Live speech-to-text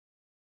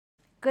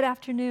Good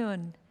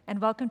afternoon, and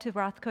welcome to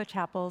Rothko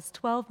Chapel's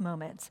 12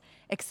 Moments,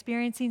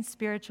 Experiencing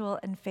Spiritual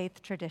and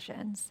Faith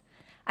Traditions.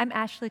 I'm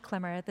Ashley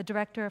Klemmer, the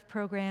Director of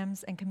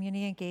Programs and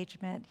Community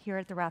Engagement here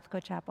at the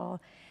Rothko Chapel,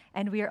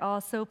 and we are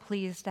all so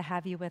pleased to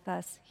have you with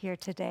us here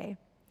today.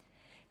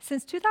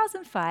 Since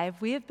 2005,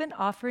 we have been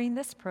offering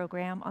this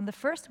program on the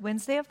first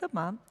Wednesday of the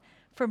month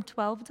from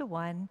 12 to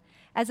 1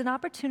 as an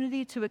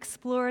opportunity to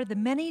explore the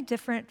many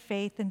different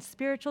faith and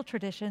spiritual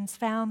traditions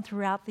found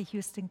throughout the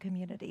Houston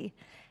community,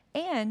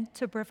 and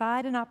to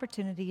provide an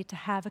opportunity to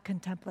have a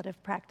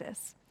contemplative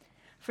practice.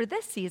 For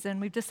this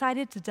season, we've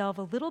decided to delve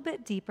a little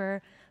bit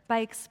deeper by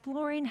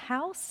exploring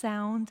how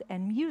sound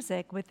and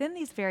music within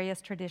these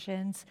various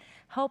traditions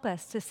help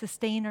us to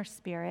sustain our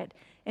spirit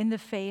in the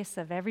face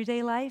of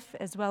everyday life,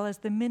 as well as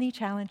the many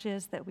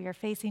challenges that we are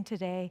facing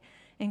today,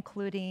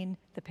 including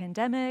the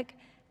pandemic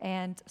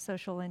and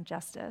social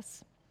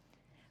injustice.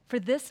 For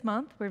this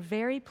month, we're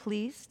very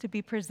pleased to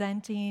be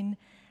presenting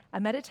a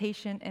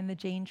meditation in the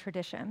Jain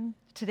tradition.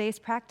 Today's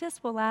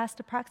practice will last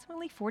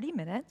approximately 40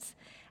 minutes,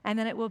 and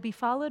then it will be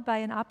followed by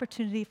an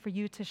opportunity for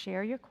you to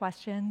share your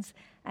questions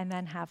and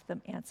then have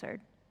them answered.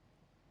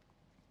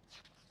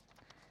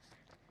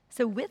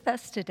 So with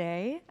us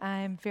today,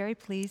 I'm very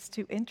pleased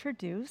to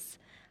introduce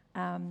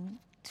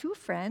two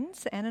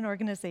friends and an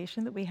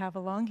organization that we have a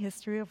long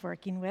history of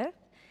working with,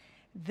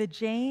 the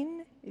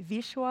Jain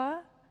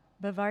Vishwa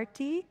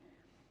Bharati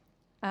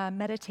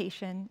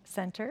Meditation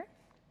Center.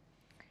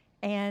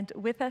 And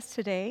with us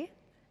today,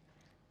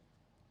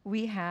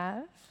 we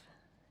have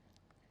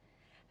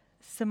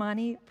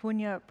Samani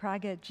Punya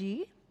Pragya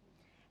Ji,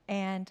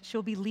 and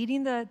she'll be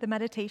leading the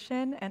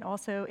meditation and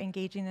also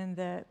engaging in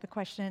the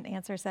question and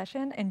answer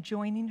session, and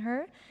joining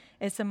her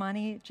is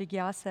Samani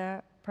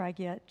Jigyasa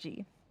Pragya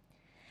Ji.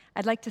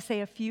 I'd like to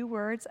say a few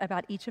words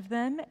about each of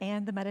them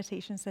and the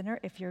Meditation Center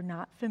if you're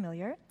not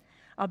familiar.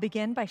 I'll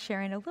begin by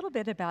sharing a little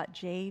bit about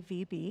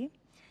JVB.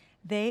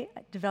 They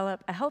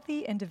develop a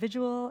healthy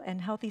individual and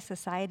healthy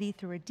society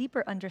through a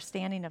deeper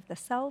understanding of the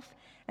self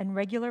and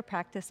regular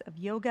practice of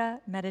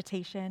yoga,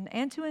 meditation,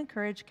 and to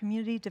encourage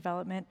community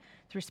development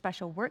through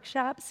special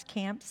workshops,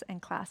 camps,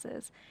 and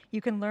classes.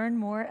 You can learn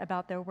more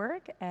about their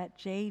work at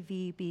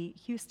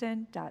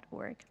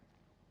jvbhouston.org.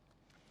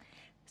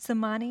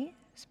 Samani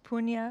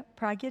Punya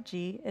Pragya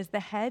Ji is the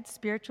head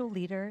spiritual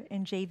leader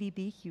in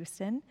JVB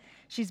Houston.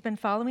 She's been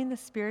following the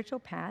spiritual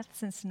path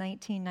since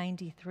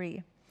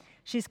 1993.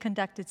 She's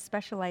conducted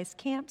specialized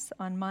camps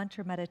on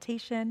mantra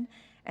meditation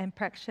and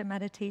praksha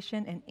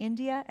meditation in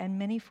India and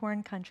many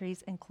foreign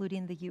countries,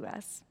 including the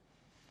US.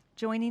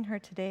 Joining her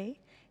today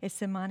is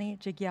Samani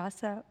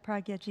Jigyasa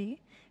Pragya Ji.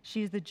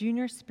 She is the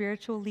junior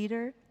spiritual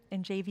leader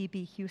in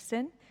JVB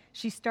Houston.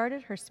 She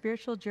started her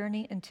spiritual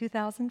journey in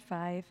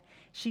 2005.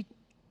 She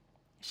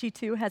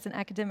too has an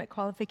academic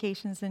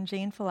qualifications in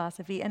Jain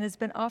philosophy and has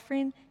been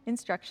offering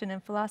instruction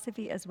in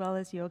philosophy as well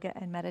as yoga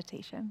and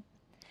meditation.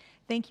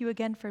 Thank you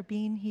again for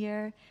being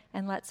here,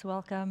 and let's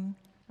welcome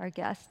our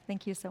guests.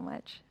 Thank you so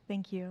much.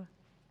 Thank you.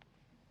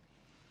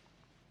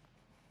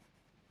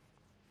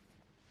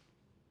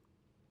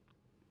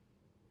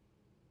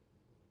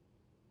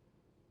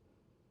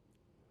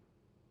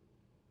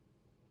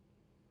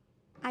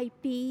 I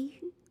pay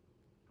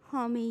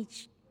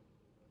homage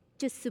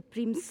to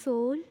Supreme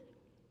Soul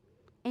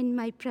and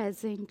my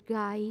present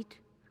guide,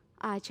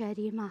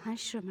 Acharya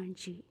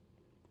Mahashramanji.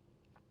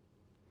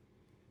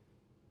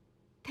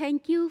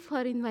 Thank you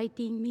for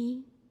inviting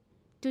me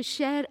to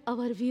share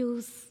our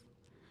views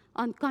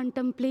on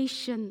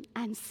contemplation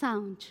and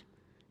sound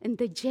in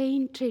the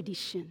Jain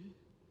tradition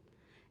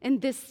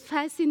in this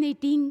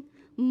fascinating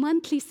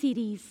monthly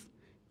series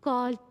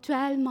called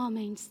 12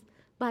 Moments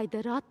by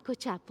the Rothko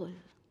Chapel.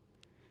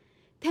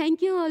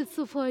 Thank you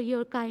also for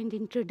your kind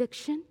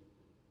introduction.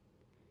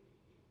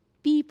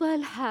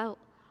 People have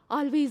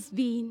always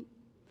been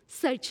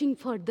searching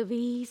for the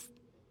ways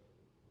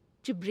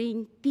to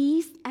bring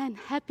peace and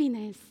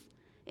happiness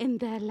in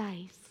their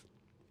lives.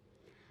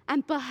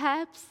 And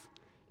perhaps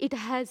it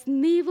has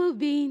never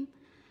been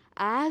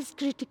as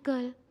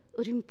critical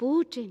or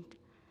important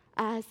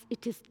as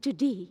it is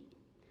today,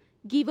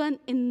 given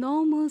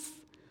enormous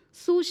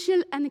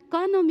social and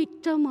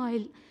economic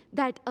turmoil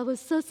that our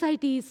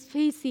society is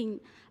facing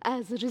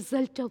as a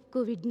result of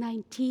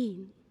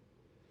COVID-19.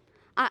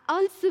 I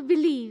also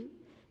believe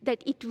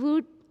that it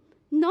would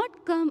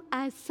not come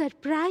as a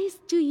surprise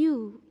to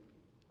you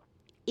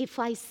if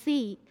I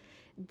say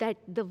that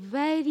the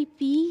very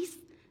peace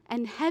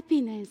and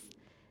happiness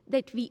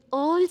that we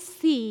all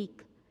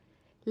seek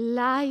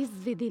lies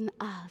within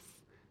us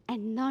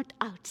and not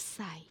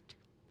outside.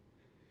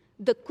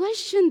 The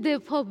question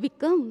therefore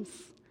becomes,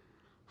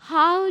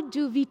 how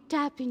do we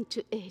tap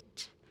into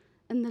it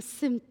in a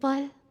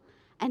simple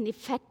and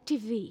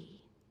effective way?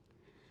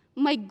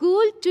 My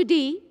goal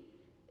today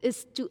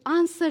is to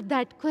answer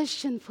that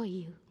question for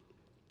you.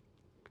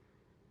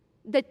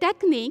 The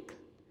technique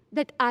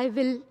that I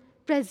will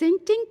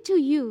presenting to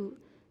you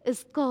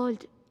is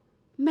called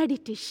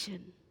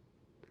meditation,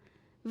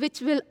 which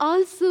will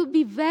also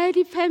be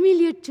very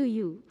familiar to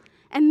you,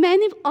 and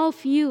many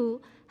of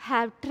you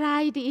have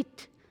tried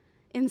it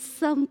in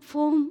some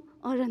form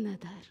or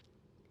another.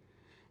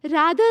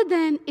 Rather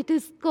than it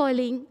is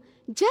calling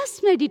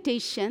just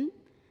meditation,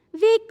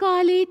 we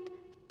call it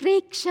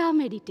Preksha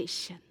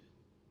meditation.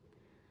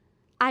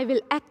 I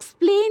will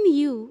explain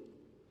you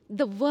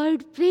the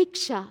word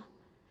Preksha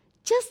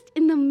just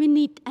in a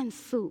minute and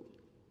so.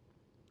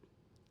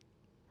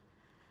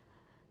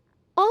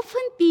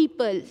 Often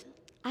people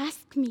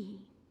ask me,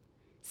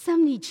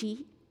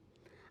 Samniji,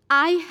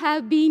 I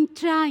have been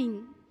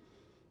trying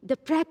the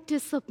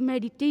practice of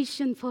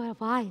meditation for a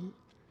while,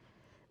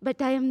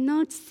 but I am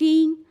not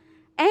seeing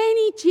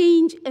any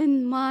change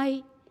in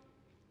my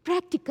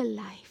practical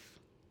life.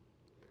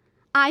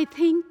 I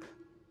think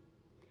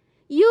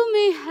you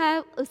may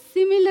have a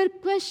similar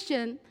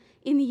question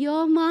in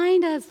your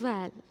mind as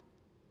well.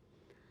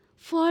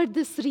 For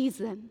this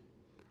reason,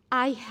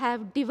 I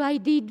have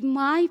divided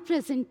my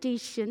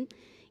presentation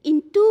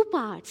in two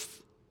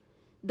parts.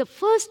 The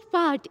first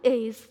part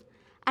is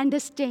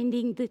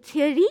understanding the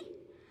theory,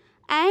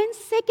 and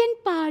second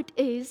part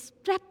is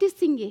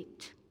practicing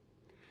it.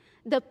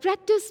 The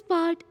practice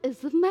part is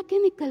the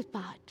mechanical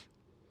part.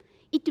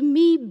 It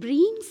may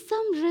bring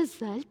some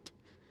result,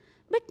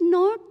 but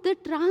not the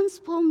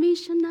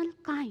transformational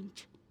kind,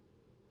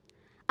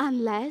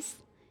 unless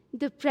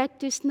the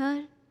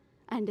practitioner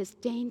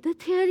understands the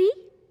theory,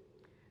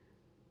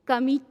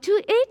 commit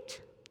to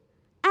it,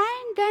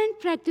 and then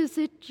practice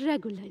it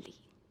regularly.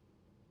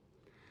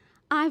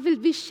 I will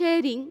be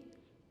sharing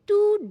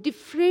two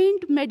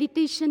different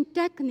meditation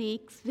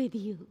techniques with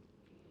you.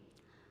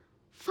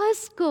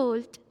 First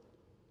called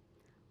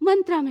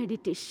mantra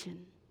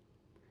meditation,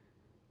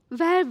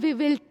 where we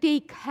will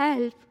take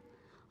help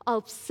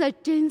of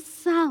certain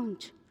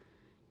sound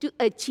to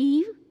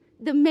achieve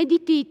the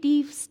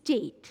meditative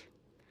state.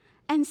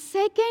 And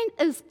second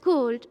is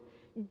called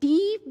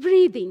deep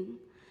breathing,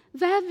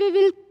 where we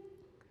will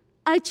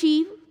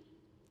achieve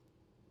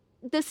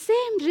the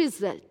same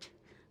result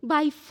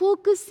by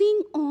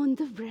focusing on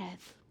the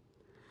breath.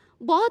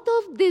 Both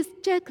of these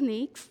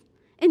techniques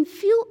and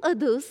few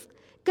others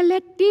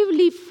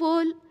collectively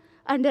fall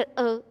under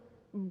a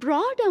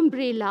broad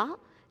umbrella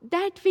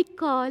that we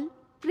call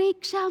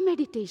Preksha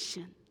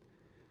meditation.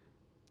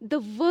 The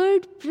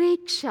word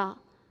Preksha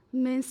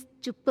means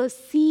to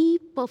perceive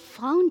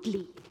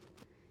profoundly.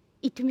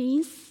 It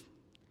means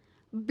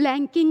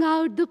blanking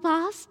out the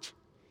past,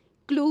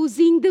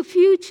 closing the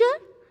future,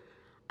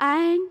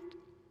 and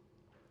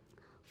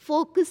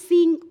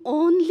focusing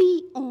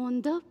only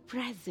on the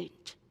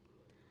present.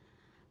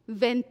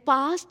 When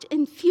past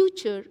and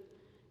future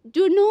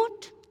do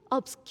not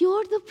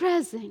obscure the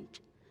present,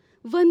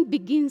 one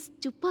begins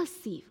to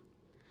perceive,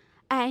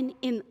 and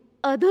in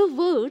other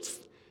words,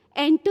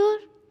 enter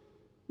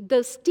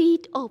the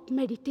state of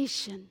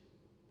meditation.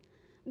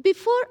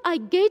 Before I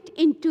get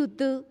into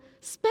the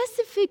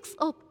specifics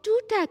of two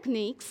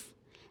techniques,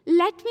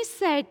 let me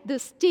set the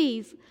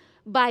stage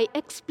by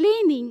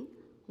explaining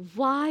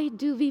why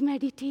do we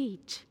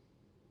meditate.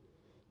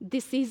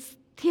 This is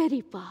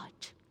theory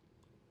part.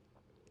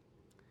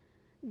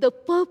 The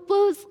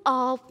purpose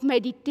of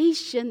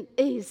meditation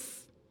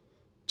is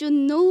to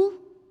know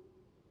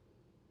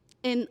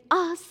in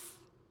us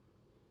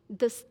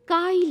the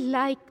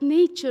sky-like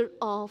nature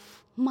of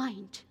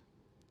mind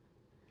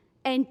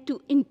and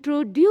to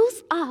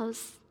introduce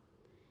us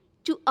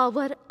to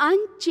our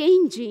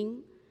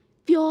unchanging,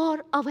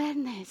 pure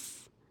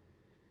awareness,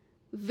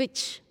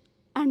 which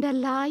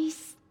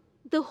underlies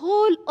the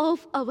whole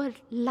of our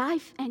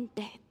life and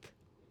death.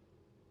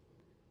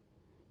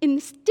 In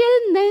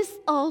stillness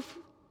of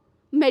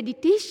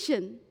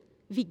meditation,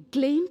 we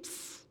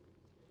glimpse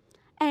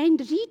and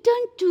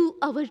return to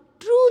our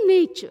true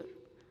nature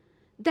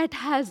that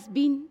has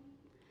been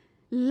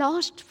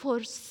lost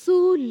for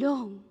so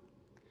long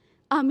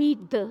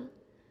amid the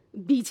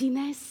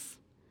busyness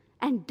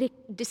and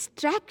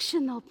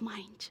distraction of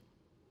mind.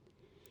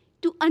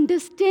 To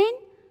understand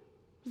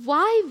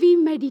why we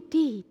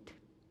meditate,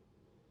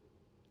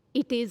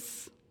 it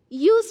is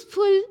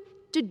useful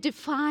to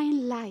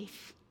define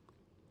life.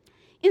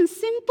 In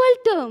simple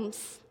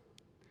terms,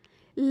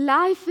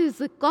 life is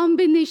a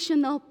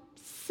combination of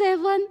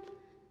 7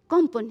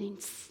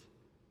 components: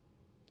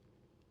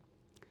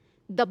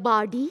 the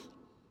body,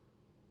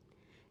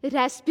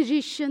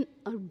 respiration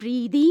or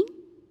breathing,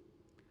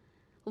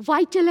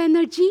 vital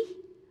energy,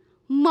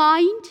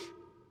 mind,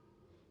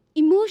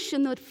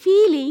 emotion or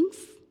feelings,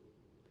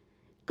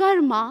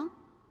 karma,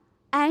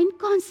 and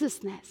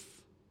consciousness.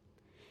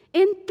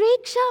 In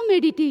Preksha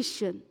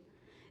meditation,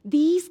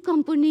 these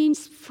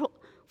components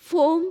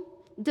form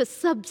the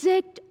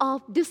subject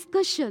of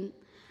discussion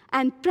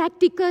and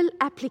practical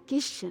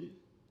application.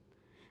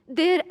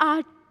 There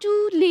are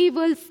 2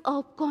 levels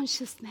of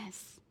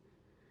consciousness: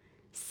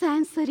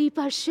 sensory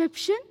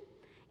perception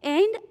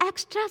and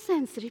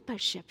extrasensory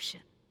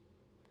perception.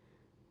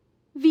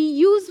 We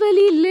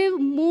usually live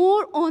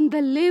more on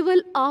the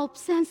level of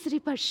sensory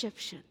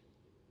perception.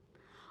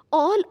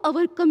 All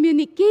our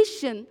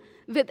communication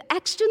with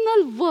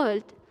external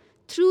world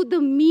through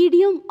the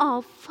medium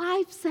of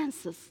 5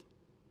 senses: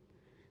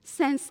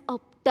 sense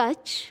of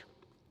touch,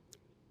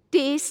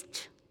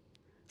 taste,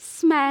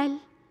 smell,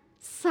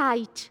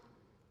 sight,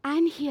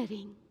 and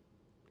hearing.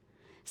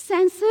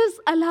 Senses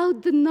allow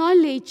the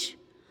knowledge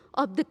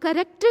of the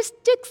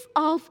characteristics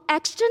of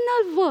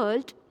external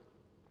world,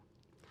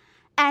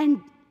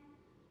 and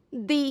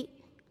they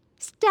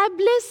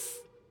establish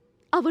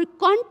our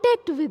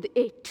contact with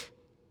it.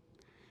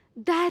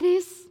 There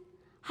is,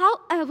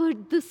 however,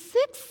 the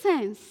sixth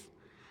sense,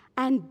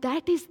 and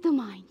that is the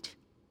mind.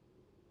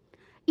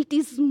 It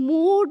is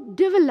more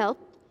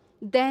developed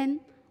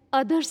than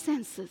other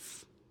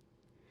senses.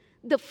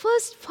 The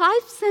first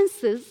five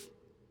senses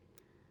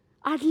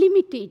are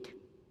limited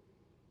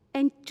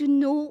and to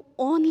know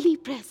only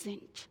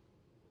present,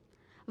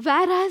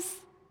 whereas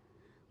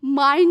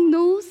mind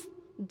knows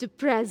the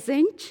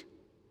present,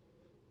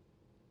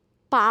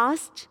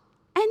 past,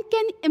 and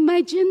can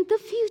imagine the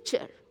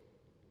future.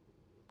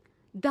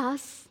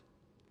 Thus,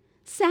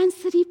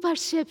 sensory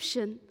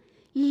perception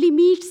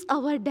limits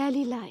our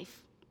daily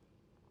life.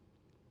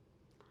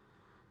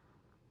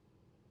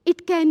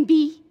 It can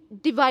be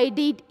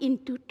divided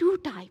into two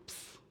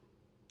types.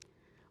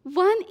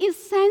 One is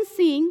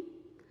sensing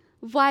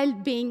while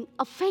being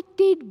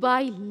affected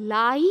by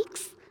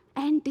likes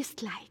and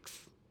dislikes.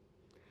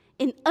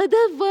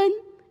 Another one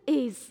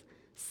is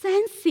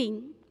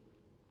sensing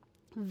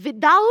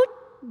without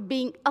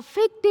being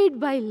affected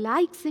by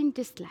likes and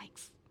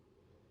dislikes.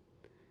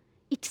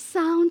 It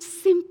sounds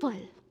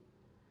simple,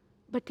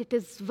 but it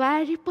is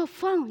very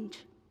profound.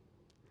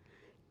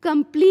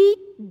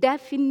 Complete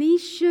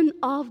definition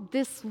of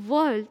this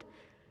world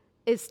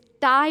is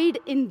tied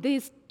in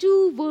these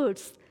two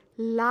words,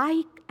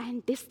 like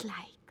and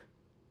dislike.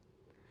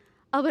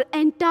 Our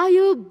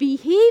entire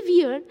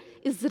behavior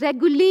is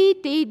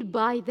regulated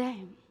by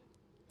them.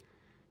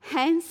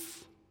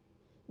 Hence,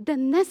 the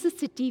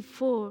necessity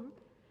for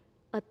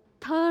a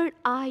third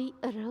eye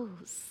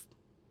arose.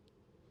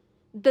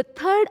 The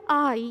third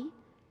eye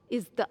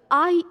is the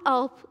eye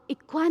of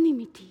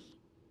equanimity.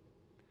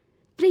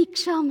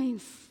 Preksha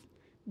means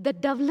the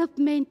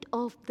development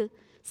of the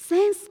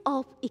sense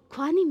of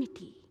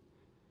equanimity.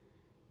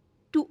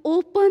 To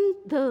open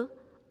the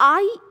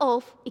eye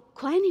of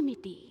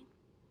equanimity.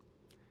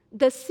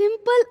 The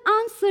simple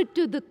answer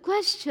to the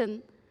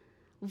question,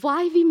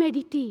 why we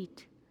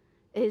meditate,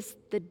 is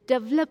the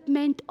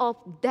development of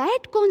that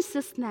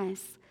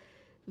consciousness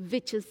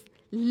which is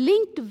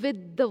linked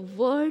with the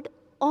word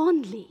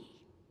only.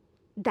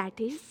 That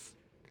is,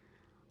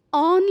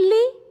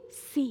 only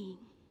seeing,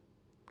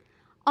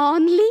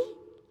 only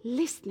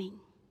listening,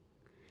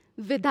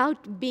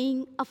 without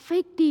being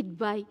affected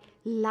by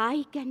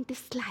like and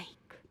dislike.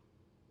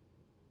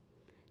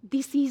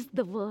 This is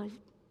the world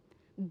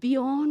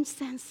beyond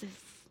senses,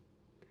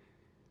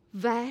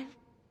 where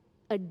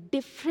a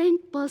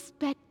different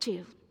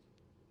perspective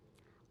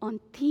on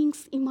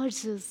things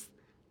emerges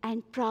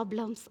and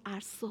problems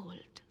are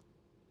solved.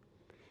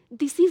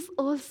 This is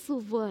also a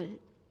world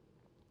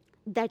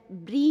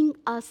that brings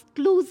us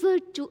closer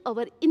to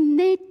our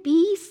innate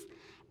peace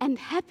and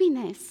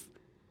happiness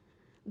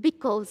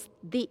because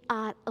they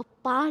are a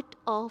part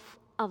of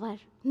our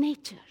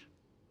nature.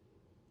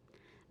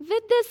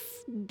 With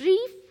this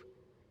brief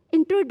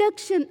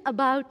introduction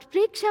about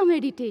Preksha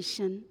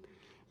meditation,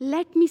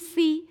 let me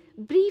say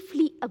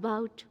briefly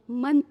about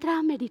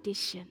mantra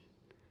meditation.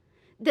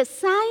 The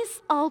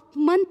science of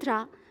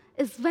mantra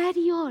is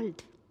very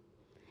old.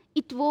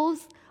 It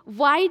was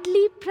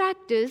widely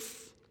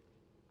practiced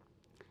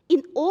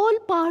in all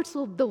parts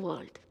of the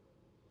world.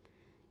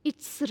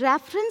 Its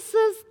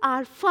references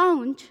are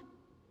found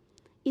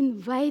in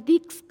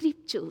Vedic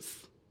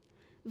scriptures,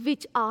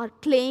 which are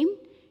claimed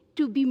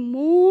to be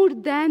more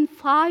than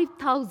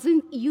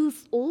 5,000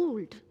 years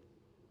old.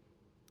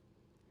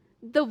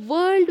 The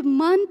word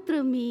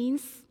mantra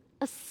means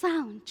a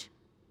sound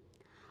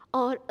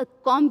or a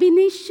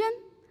combination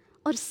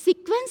or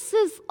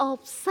sequences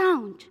of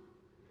sound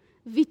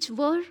which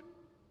were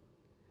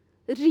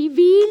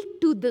revealed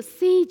to the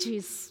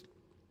sages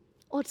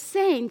or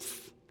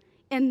saints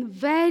in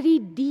very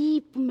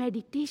deep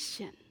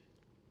meditation.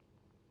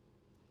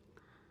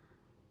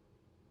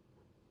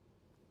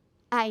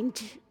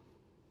 And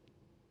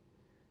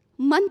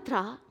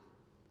mantra,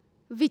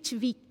 which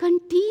we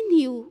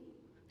continue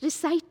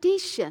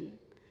recitation,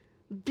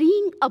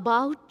 bring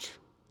about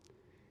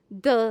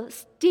the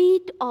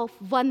state of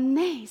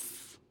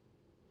oneness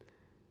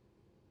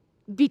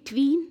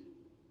between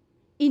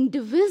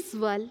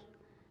individual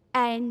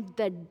and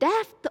the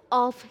depth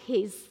of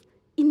his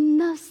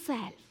inner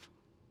self.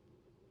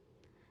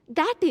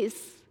 That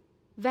is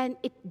when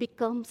it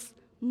becomes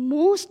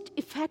most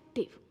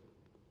effective.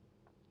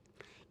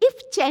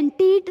 If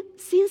chanted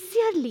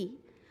sincerely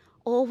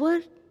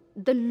over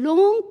the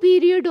long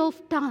period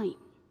of time,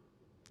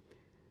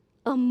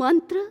 a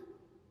mantra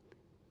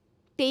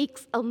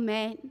takes a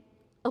man,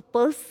 a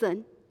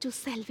person to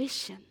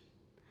salvation.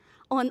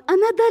 On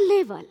another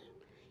level,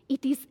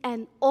 it is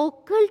an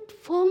occult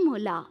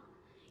formula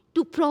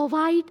to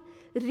provide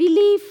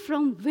relief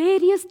from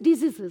various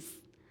diseases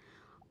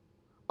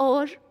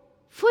or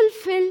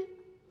fulfill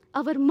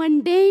our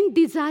mundane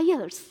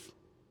desires.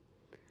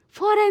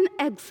 For an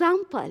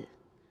example,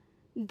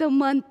 the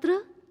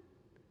mantra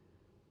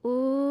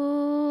Om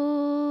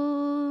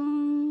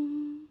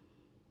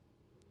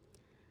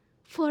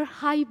for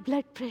high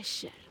blood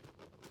pressure,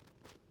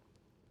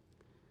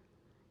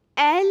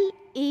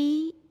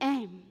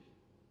 LAM,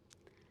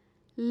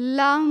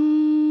 Lam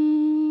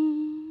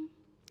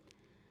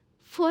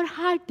for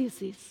heart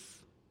disease,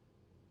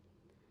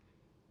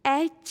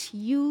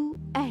 HUM,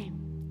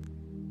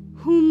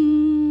 Hum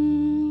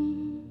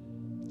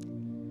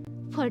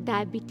for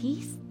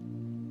diabetes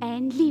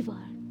and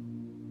liver,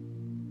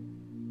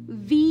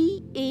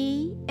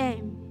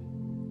 VAM,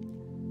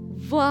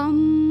 VAM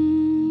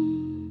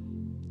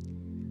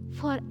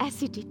for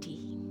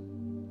acidity,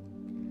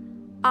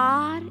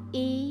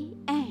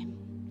 RAM,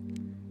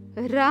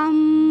 RAM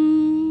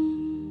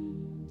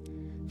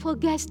for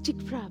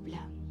gastric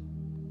problem,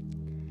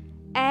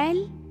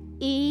 LAAM,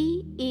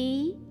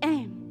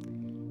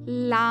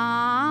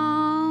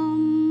 LAM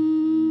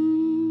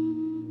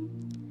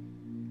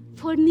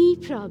for knee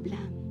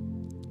problem,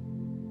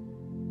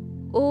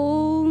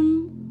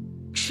 Om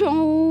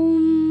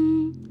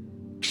Kshom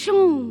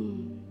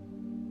Kshom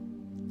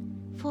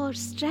for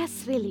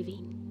stress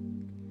relieving,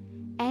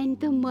 and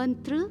the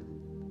mantra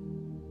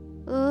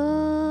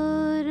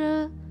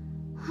Arham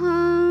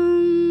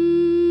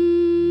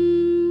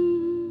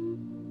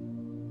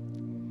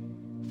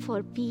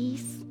for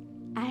peace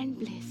and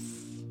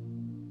bliss.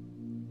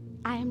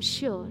 I am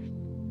sure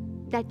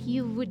that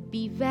you would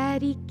be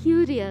very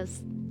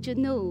curious to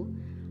know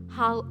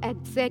how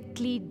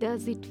exactly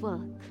does it work.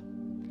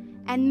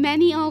 And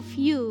many of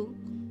you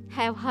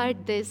have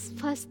heard this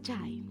first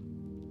time.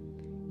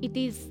 It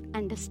is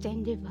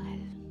understandable.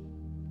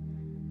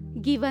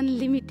 Given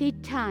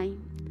limited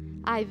time,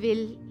 I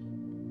will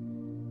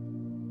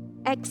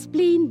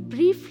explain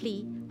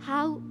briefly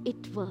how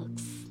it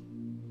works.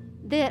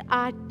 There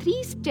are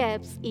 3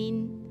 steps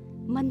in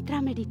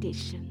mantra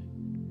meditation.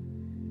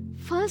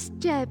 First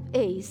step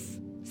is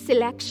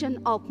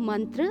selection of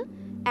mantra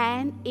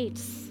and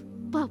its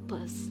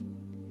purpose.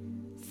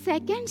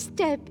 Second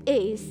step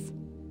is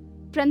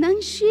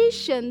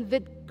pronunciation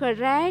with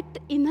correct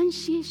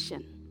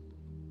enunciation.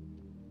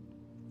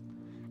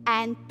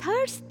 And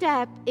third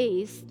step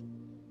is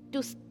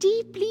to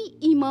deeply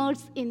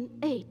immerse in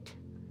it,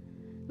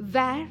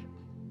 where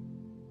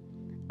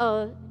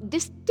a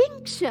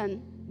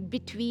distinction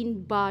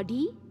between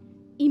body,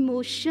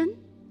 emotion,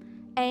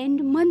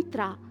 and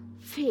mantra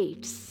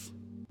fades.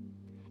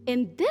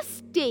 In this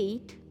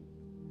state,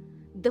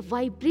 the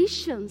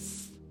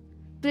vibrations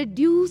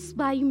produced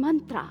by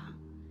mantra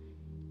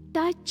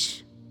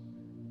touch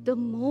the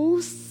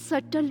most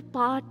subtle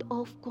part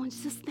of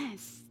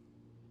consciousness,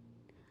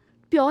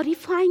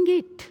 purifying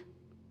it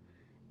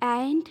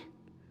and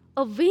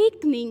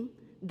awakening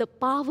the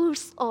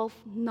powers of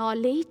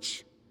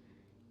knowledge,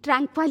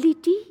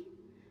 tranquility,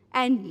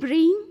 and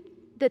bring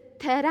the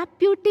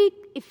therapeutic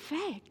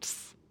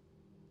effects.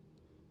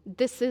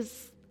 This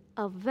is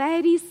a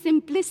very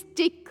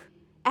simplistic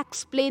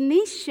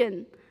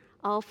explanation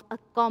of a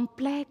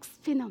complex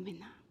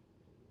phenomena.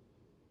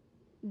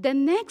 The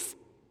next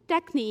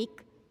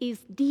technique is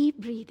deep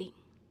breathing.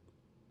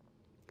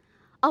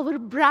 Our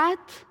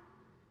breath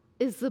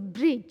is a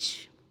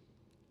bridge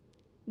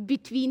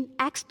between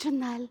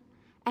external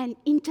and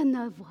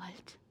internal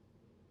world.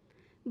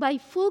 By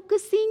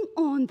focusing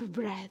on the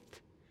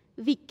breath,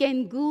 we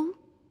can go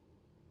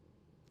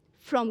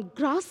from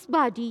gross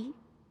body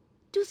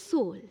to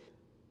soul,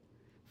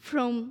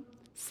 from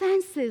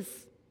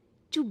senses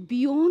to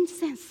beyond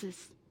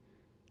senses,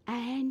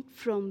 and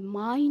from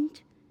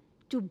mind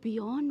to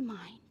beyond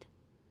mind.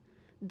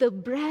 The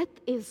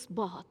breath is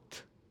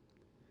both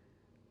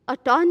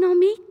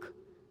autonomic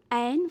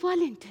and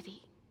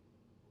voluntary.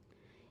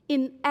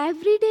 In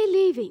everyday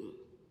living,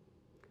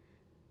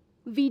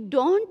 we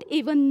don't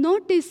even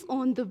notice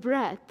on the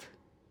breath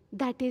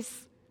that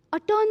is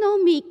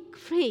autonomic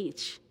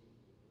phase.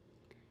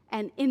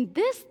 And in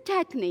this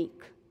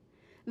technique,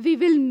 we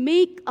will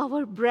make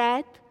our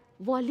breath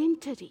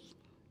voluntary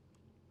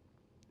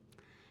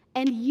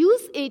and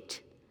use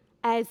it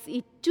as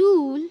a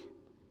tool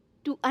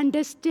to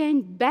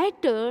understand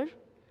better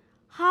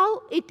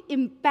how it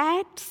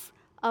impacts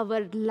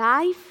our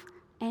life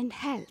and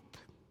health.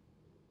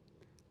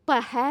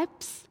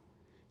 Perhaps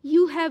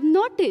you have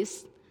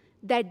noticed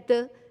that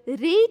the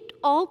rate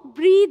of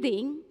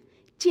breathing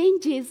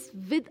changes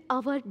with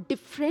our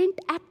different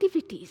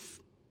activities.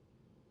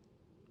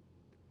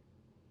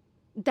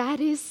 There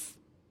is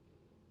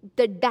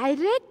the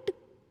direct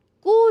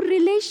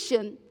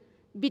correlation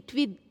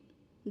between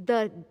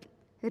the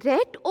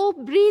rate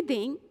of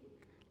breathing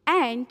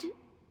and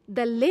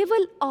the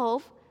level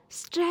of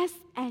stress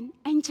and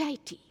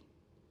anxiety.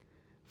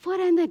 For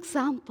an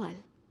example,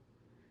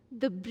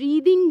 the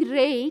breathing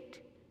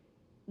rate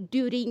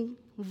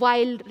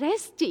while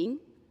resting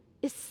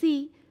is,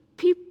 say,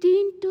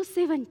 15 to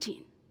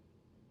 17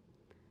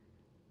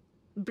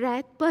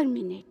 breaths per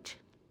minute.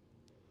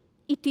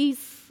 It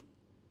is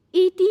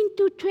 18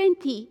 to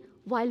 20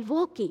 while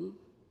walking,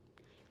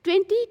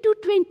 20 to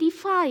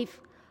 25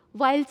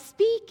 while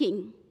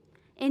speaking,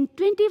 and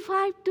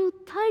 25 to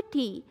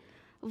 30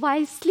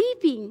 while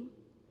sleeping,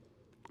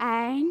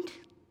 and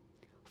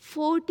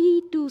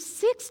 40 to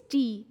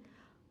 60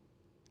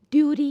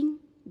 during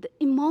the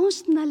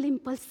emotional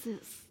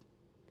impulses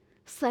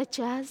such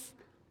as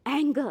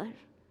anger,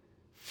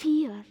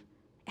 fear,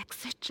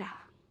 etc.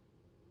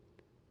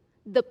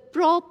 The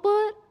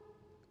proper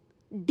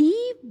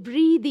deep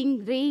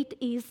breathing rate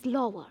is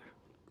lower,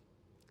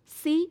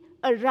 say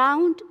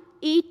around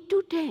 8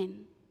 to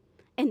 10,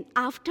 and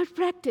after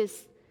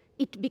practice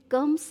it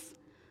becomes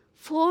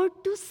 4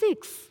 to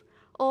 6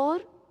 or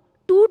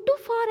 2 to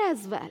 4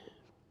 as well.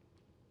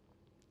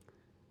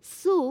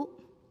 So,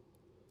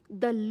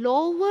 the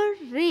lower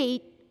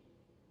rate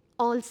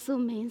also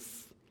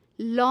means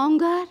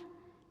longer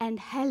and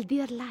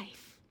healthier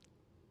life.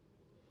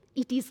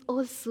 It is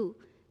also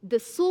the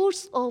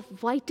source of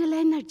vital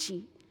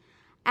energy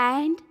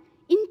and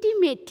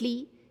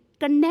intimately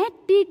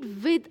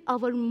connected with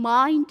our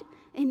mind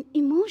and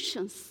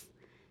emotions.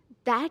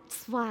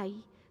 That's why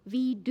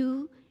we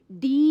do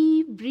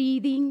deep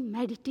breathing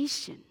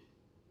meditation.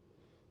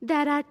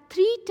 There are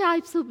 3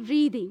 types of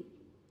breathing.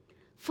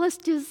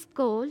 First is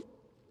called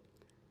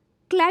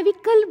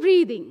clavicle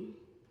breathing,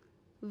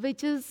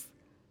 which is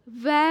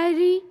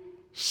very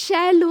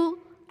shallow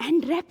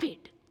and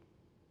rapid.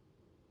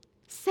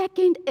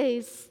 Second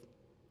is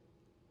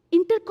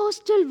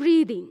intercostal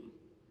breathing,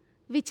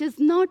 which is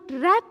not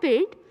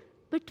rapid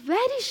but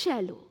very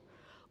shallow.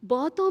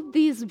 Both of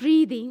these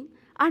breathing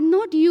are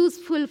not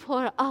useful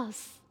for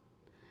us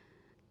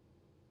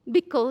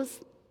because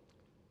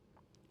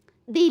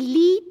they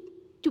lead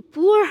to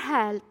poor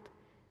health,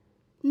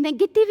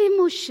 negative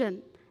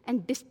emotion,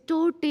 and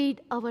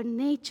distorted our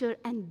nature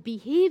and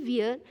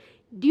behavior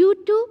due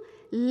to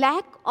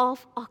lack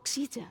of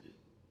oxygen.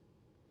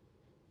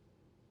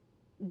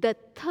 The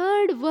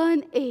third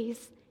one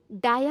is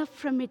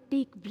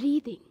diaphragmatic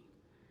breathing,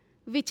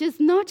 which is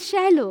not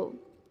shallow,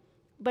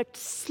 but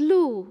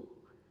slow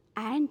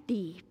and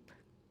deep.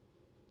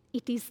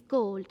 It is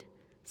called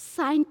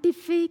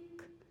scientific,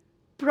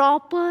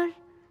 proper,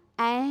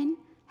 and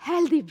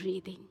healthy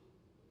breathing.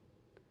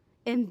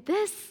 In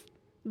this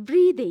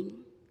breathing,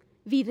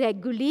 we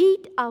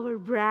regulate our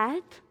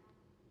breath,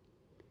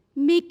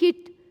 make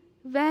it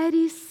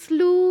very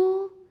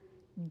slow,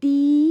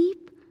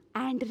 deep,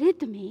 and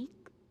rhythmic.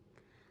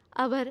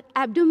 Our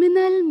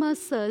abdominal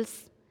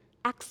muscles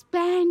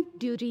expand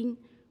during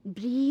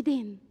breathe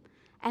in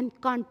and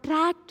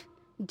contract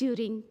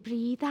during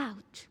breathe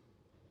out.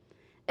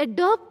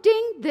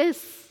 Adopting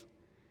this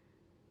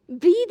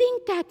breathing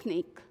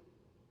technique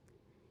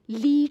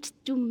leads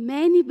to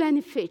many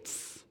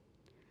benefits,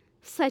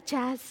 such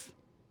as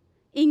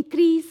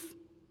increase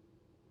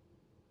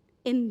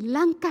in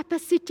lung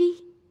capacity,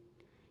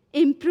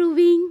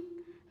 improving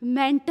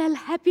mental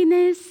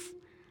happiness,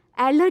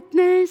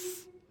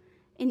 alertness,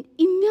 and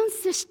immune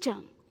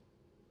system,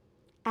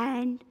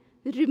 and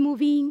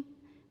removing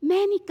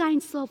many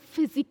kinds of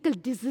physical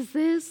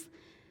diseases,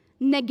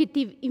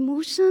 negative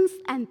emotions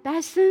and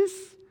passions,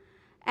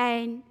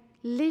 and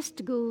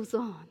list goes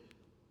on.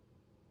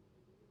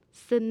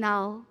 So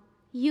now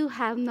you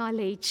have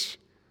knowledge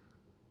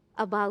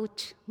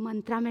about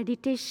mantra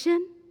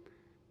meditation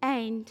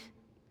and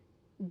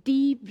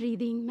deep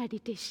breathing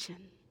meditation.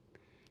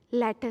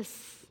 Let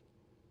us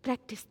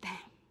practice them.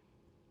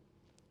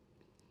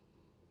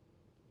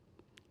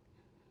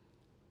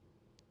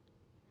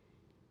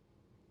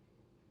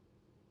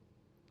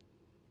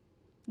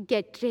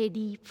 Get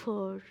ready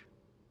for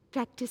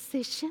practice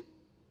session.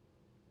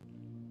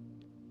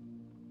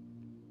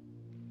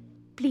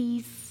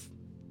 Please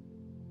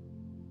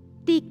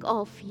take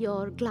off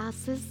your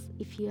glasses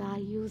if you are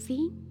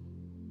using.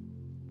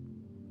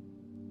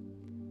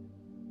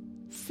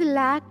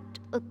 Select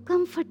a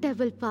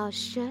comfortable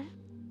posture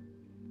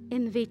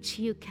in which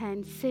you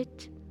can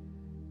sit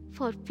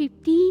for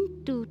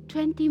 15 to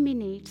 20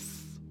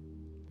 minutes,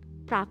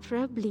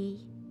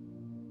 preferably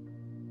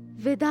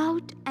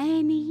without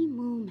any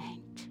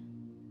movement.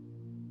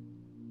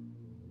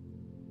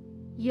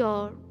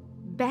 Your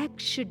back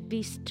should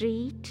be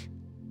straight,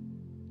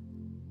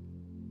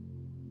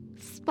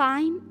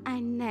 spine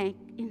and neck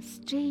in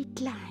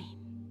straight line.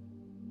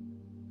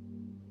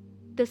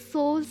 The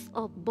soles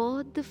of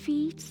both the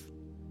feet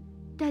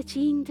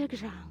touching the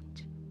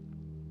ground.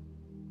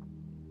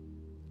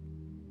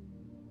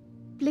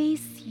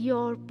 Place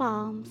your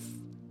palms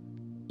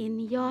in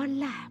your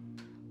lap.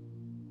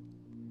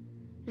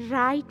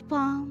 Right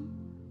palm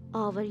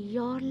over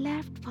your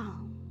left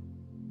palm.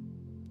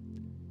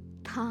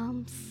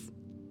 Thumbs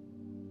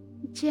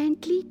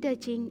gently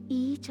touching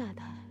each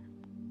other.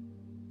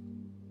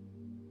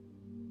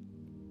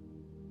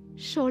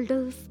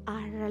 Shoulders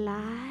are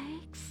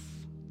relaxed.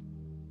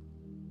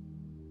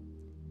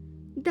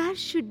 There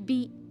should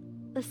be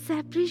a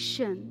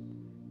separation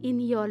in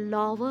your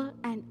lower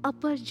and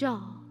upper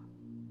jaw.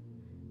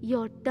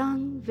 Your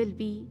tongue will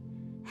be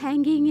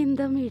hanging in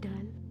the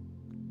middle,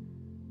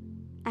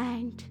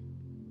 and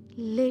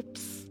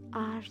lips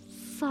are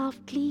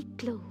softly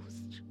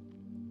closed.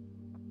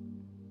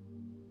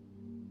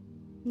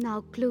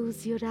 Now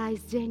close your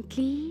eyes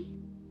gently.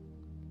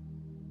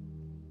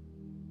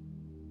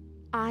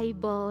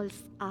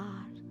 Eyeballs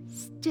are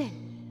still.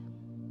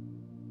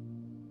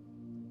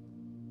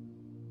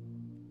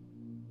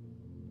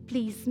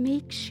 Please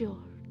make sure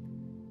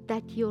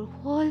that your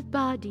whole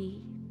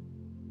body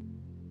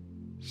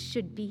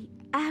should be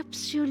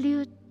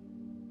absolutely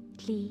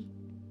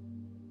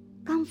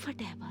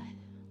comfortable.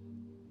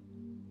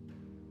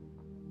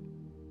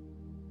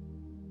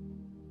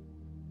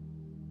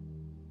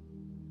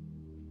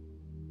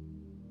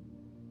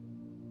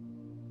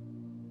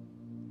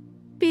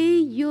 Pay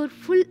your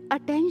full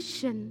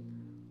attention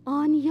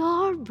on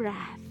your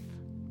breath.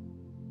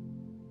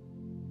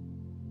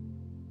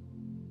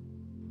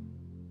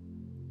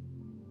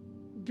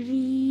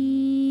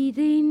 Breathe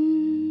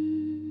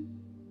in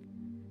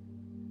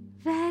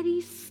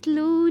very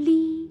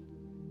slowly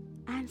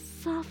and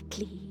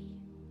softly.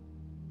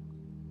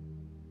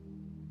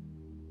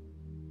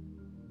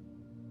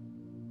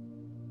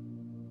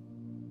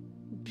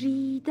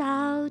 Breathe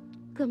out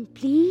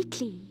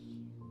completely.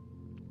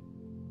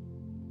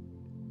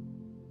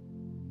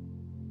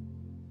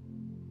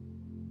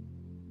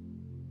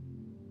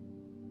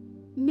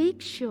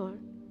 Make sure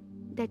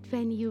that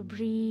when you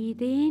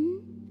breathe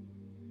in,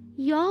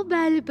 your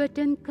belly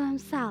button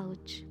comes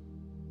out.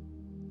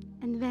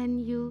 And when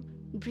you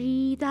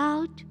breathe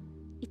out,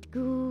 it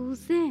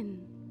goes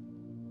in.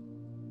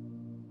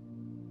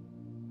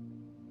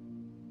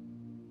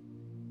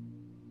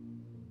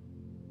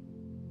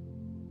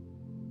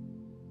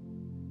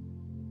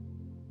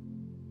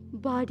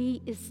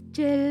 Body is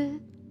still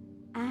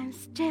and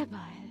stable.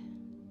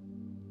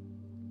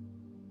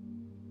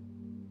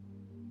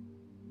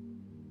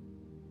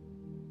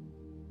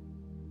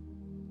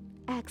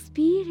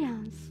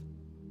 Experience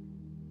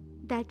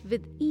that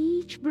with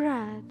each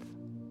breath,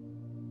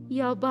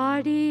 your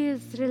body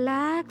is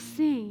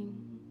relaxing.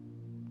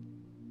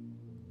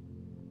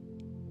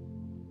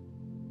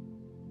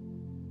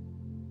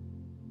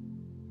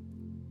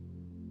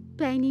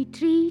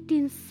 Penetrate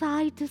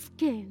inside the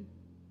skin.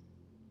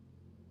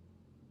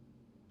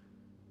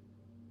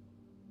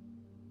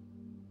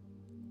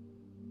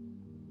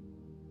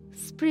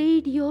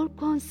 Spread your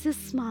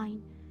conscious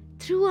mind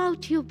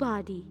throughout your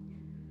body,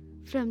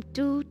 from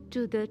toe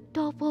to the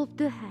top of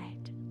the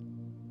head.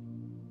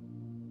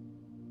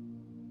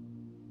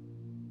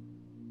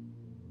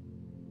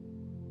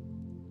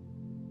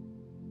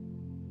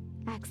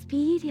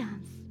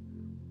 Experience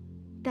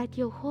that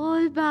your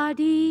whole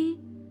body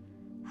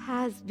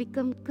has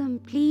become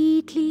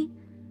completely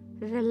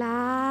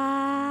relaxed,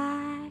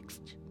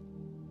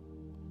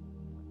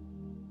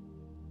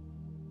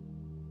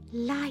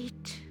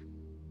 light,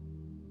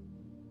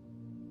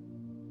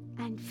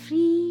 and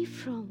free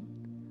from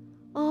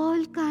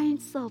all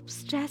kinds of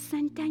stress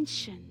and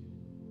tension,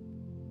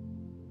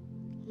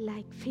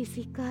 like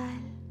physical,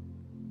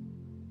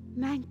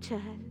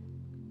 mental,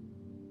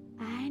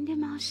 and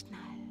emotional.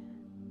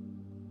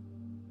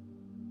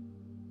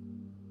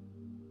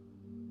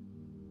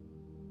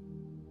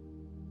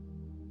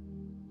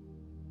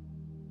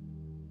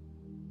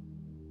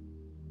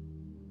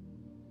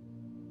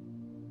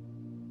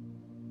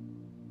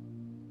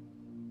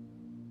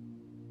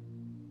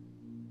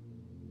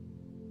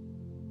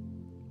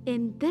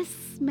 In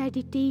this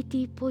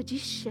meditative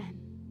position,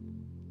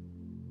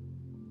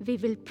 we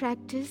will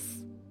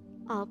practice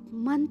a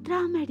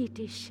mantra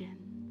meditation.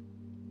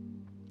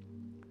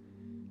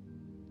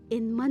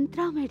 In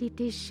mantra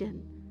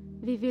meditation,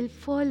 we will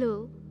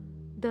follow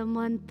the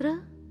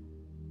mantra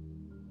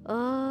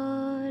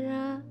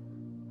Araham.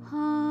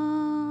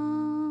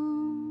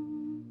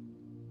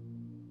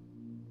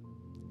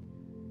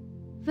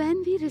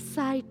 When we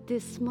recite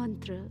this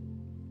mantra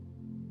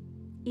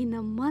in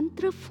a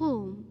mantra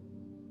form,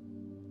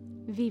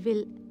 we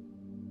will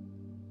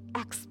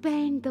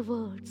expand the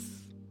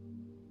words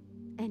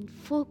and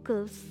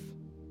focus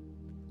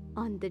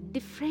on the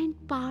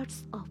different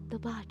parts of the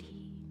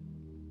body.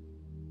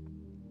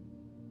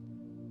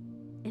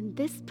 In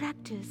this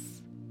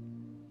practice,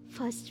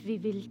 first we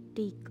will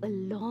take a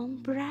long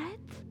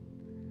breath,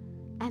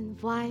 and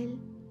while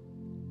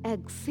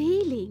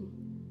exhaling,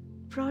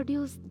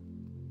 produce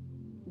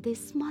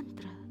this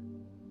mantra.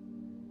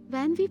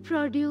 When we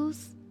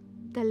produce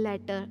the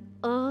letter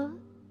A,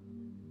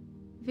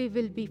 we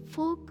will be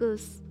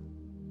focused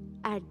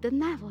at the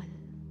navel.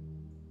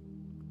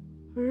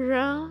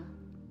 Ra,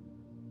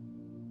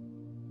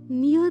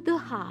 near the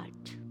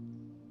heart.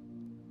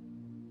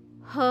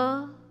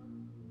 Ha,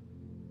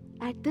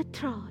 at the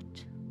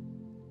throat.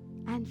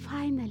 And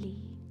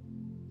finally,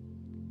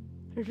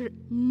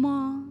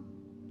 Ma,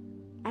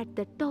 at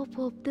the top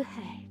of the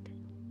head.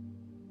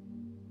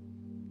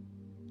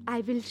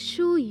 I will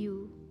show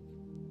you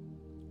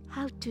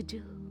how to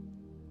do,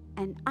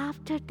 and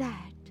after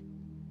that,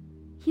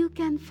 you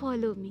can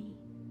follow me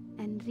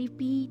and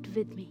repeat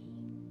with me.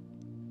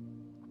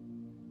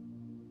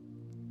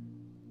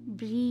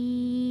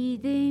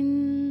 Breathe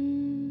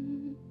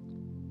in.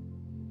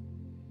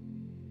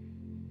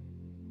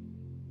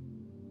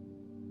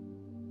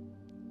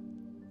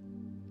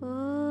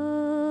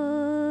 Araham.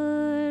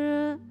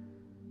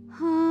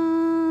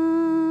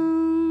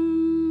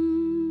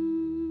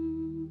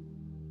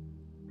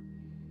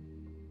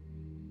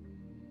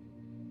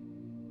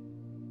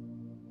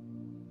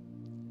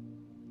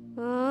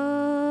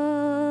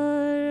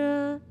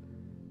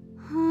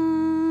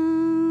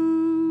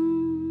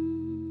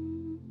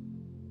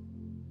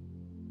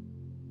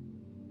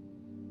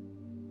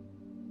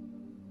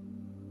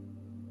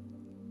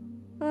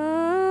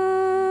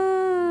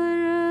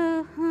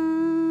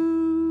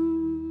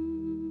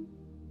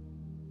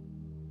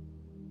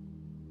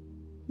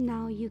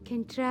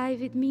 can try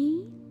with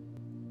me.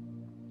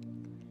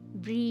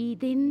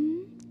 Breathe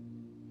in.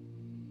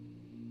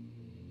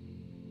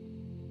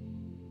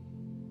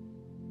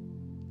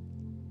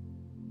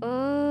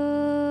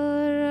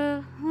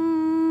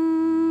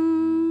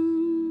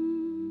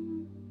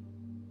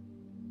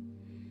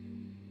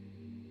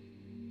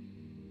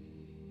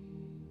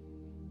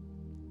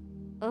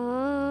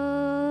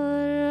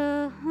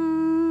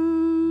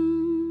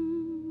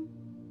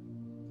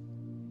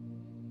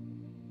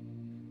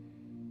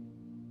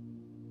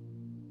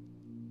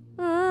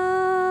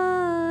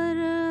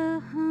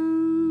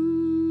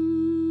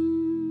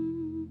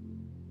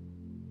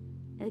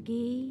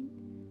 Again,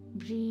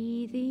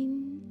 breathe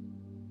in.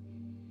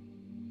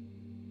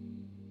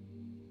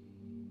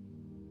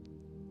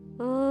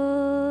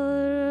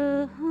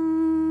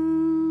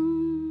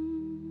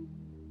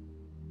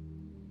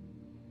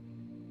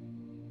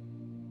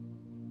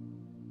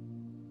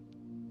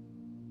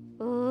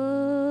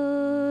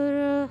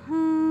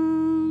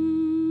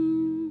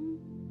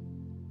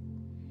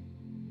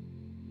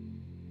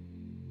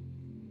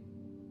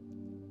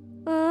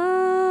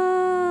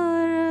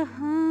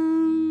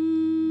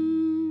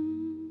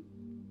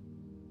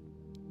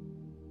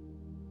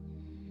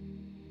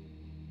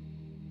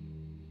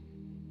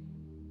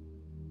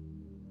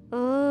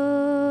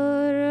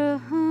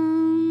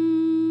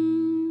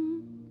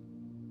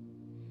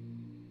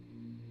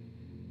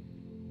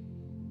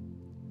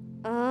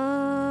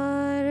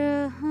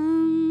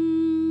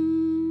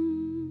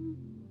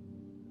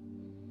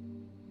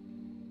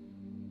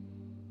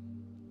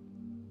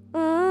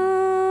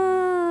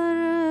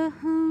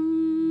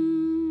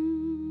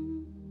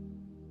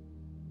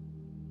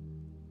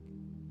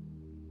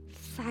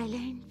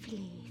 Silent,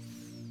 please.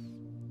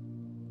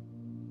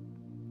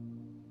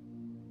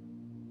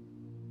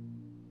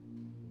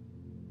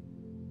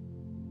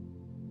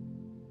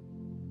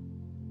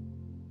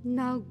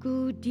 Now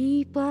go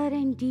deeper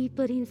and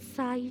deeper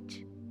inside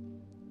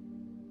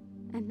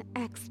and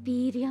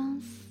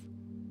experience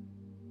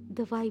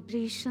the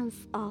vibrations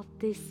of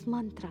this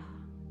mantra.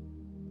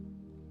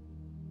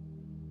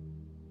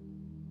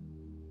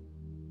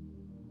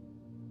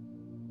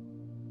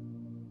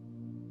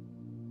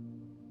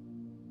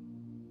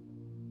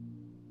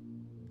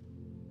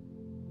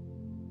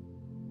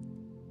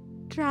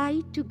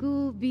 Try to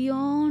go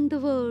beyond the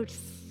words.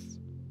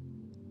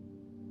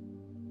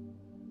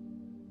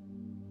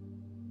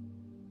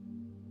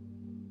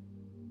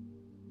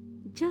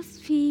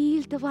 Just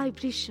feel the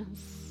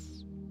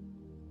vibrations.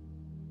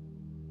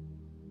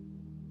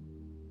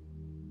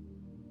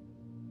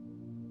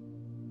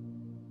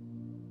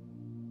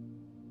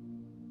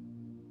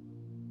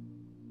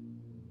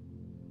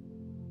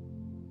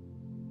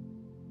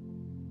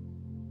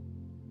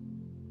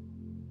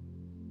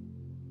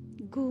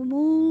 Go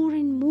more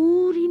and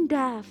more in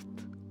depth.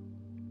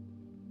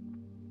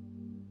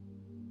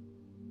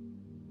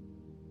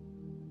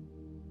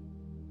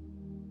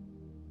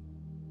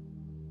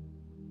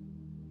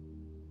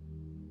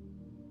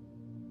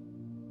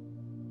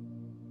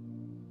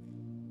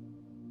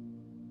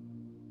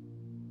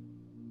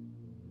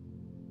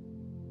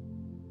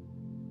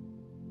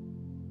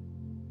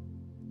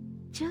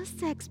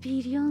 Just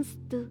experience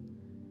the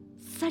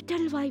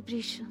subtle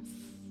vibrations.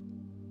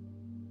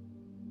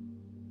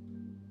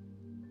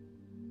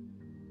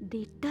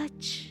 They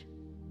touch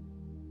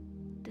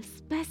the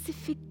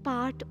specific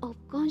part of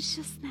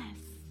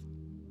consciousness.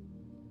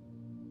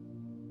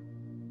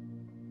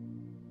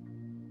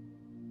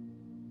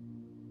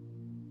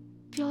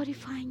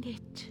 Purifying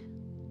it.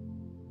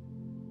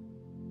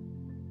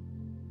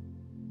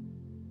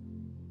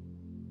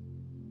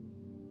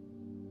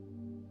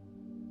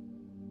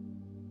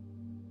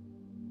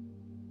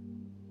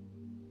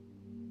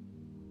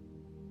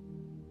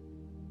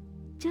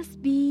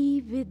 Just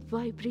be with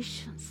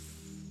vibrations.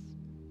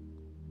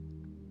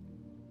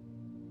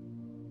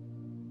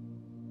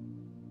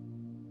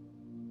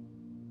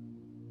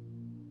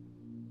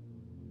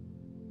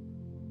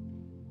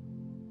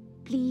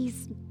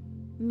 Please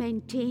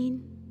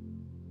maintain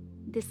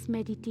this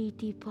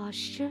meditative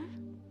posture.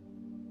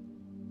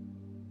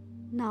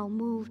 Now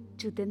move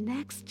to the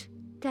next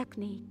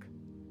technique,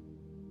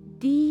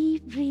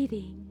 deep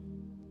breathing.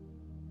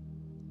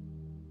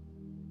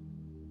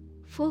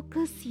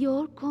 Focus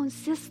your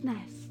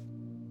consciousness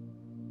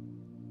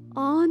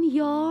on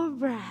your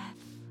breath.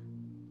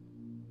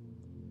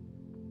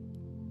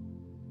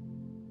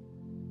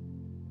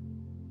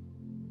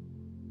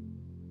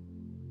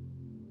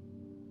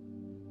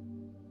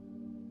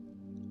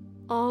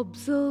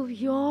 Observe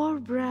your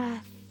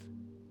breath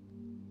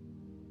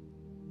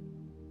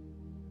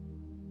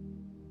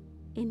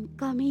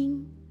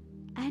incoming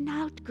and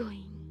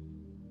outgoing.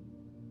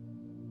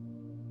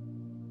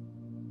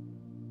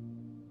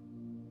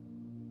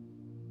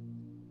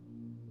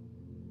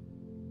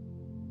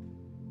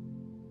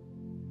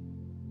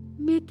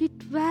 Make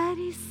it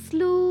very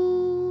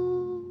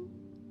slow,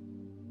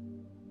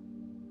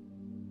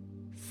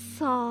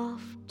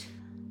 soft,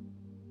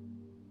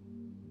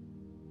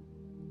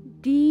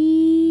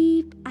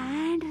 deep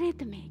and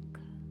rhythmic.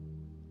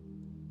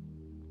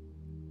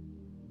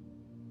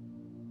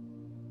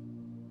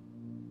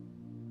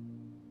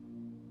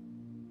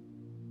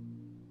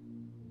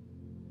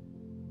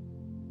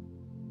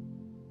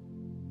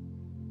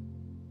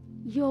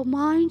 Your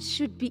mind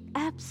should be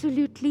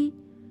absolutely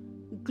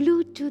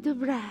glued to the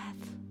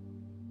breath.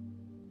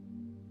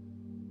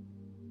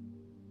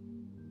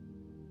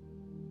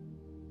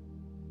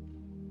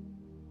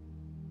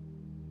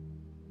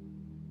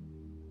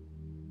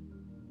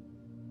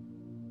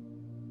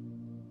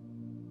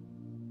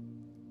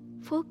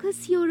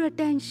 Focus your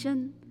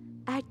attention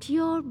at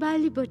your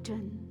belly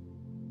button.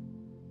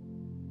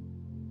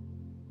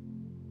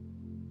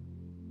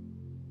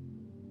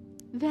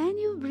 When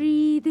you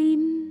breathe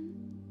in,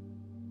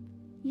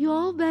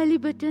 your belly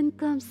button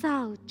comes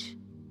out.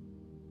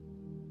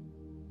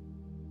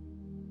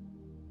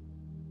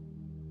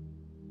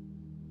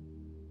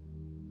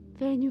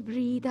 When you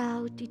breathe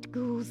out, it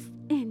goes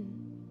in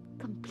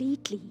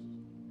completely.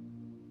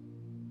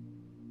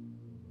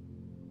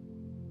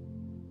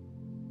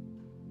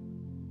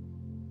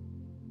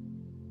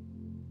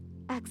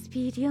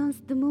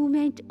 Experience the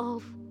movement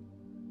of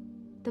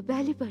the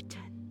belly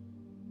button.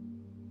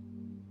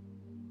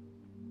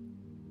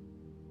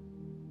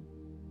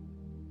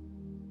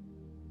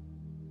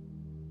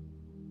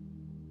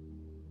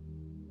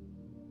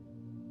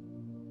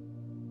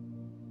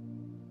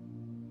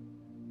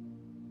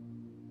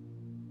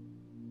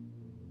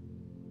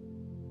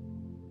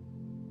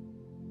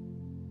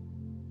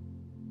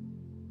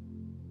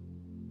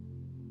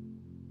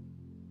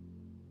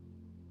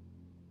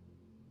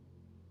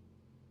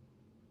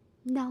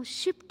 Now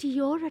shift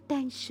your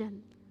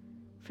attention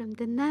from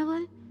the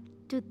navel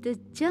to the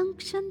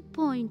junction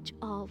point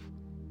of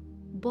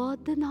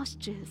both the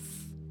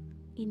nostrils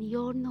in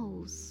your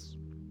nose.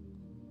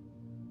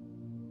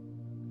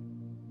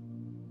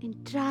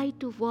 And try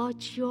to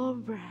watch your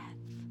breath.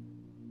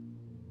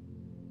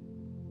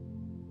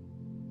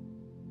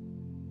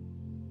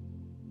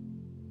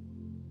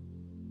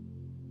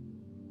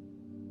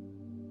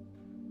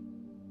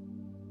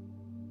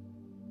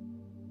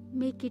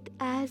 Make it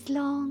as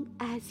long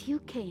as you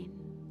can.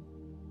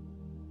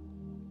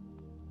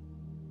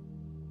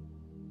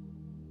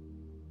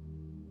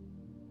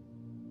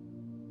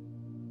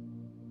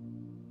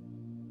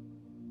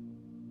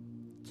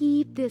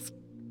 Keep this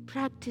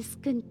practice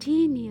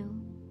continue.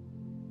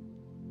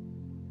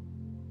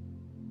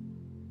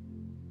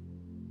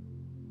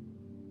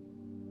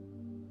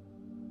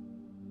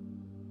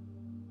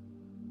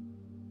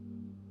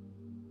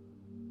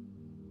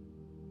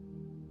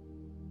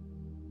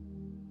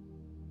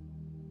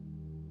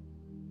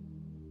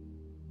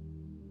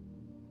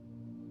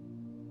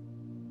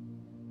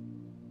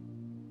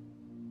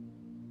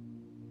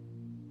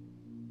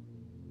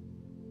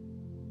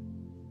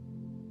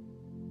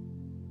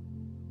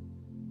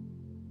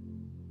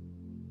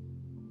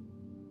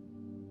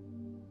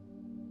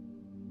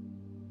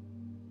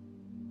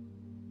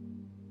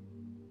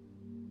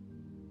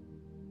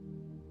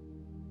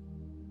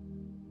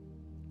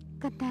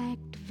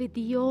 Connect with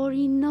your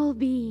inner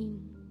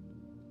being.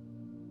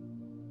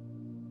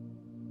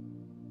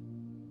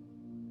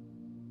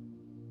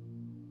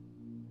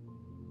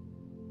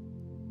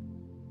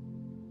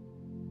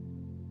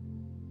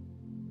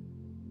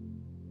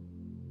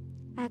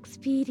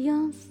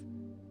 Experience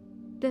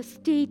the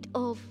state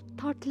of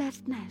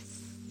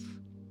thoughtlessness.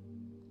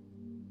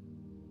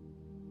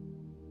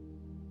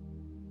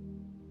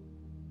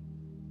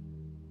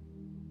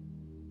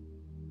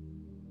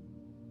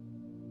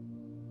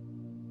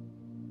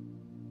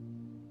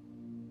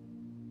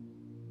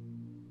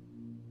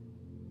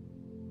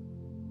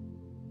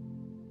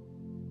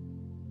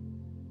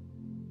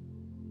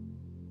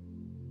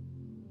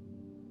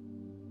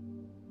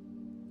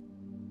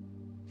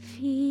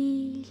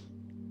 Feel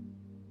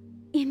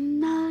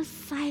inner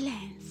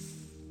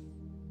silence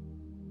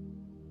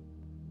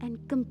and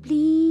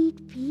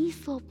complete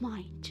peace of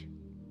mind.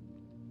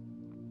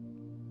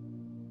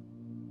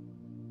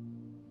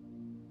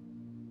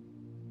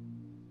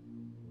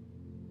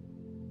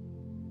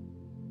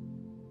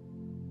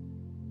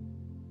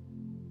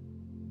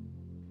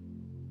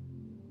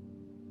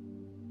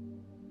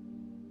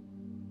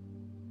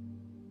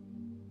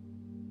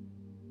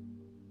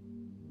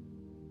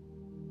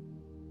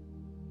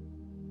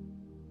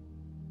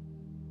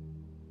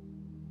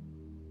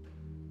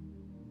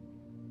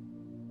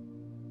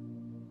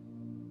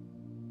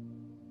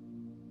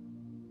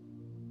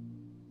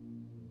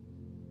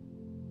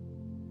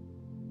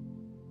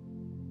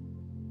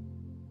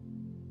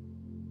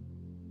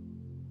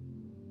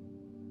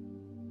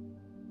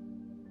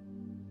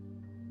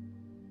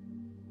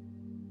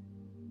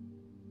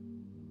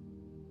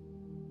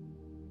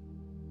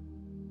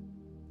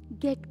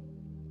 Get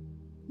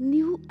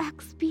new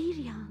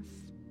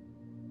experience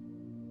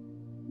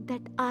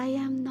that I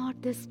am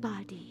not this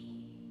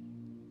body.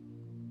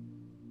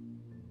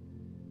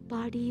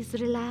 Body is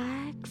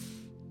relaxed.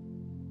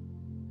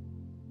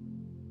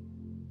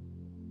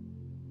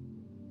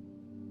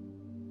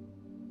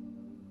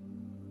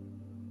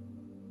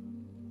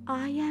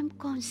 I am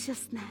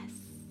consciousness.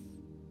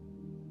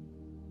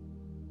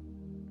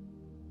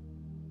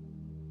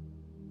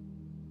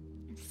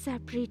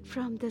 Separate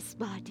from this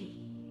body.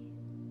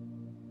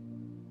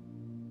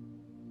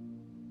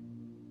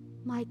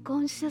 My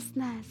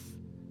consciousness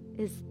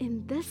is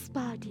in this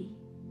body,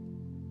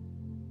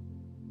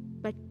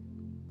 but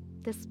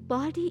this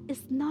body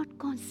is not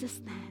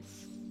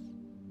consciousness.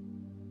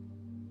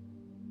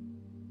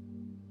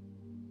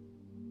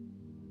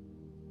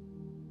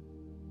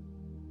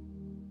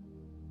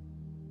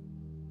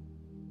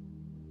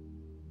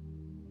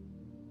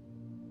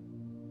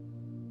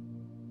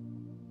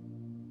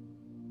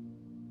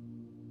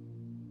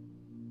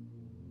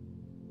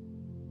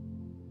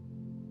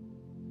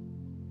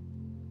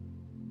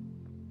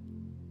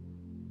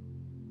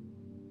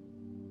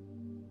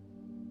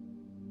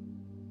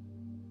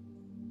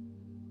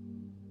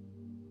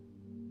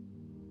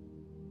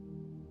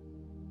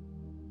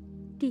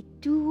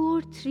 Take 2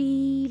 or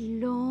 3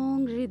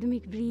 long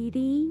rhythmic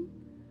breathing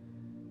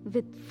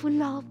with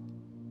full of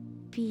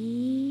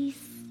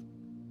peace,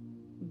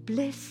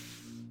 bliss,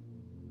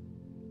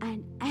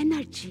 and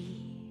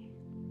energy.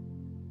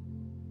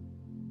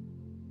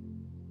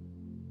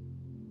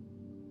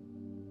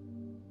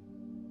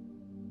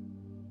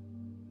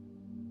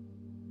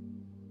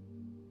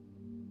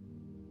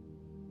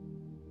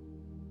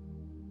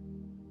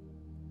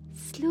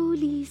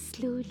 Slowly,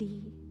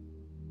 slowly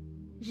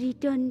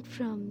return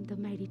from the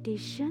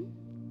meditation.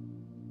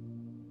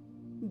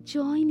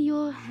 Join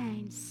your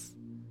hands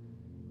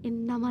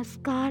in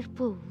Namaskar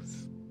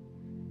pose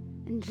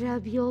and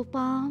rub your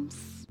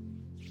palms.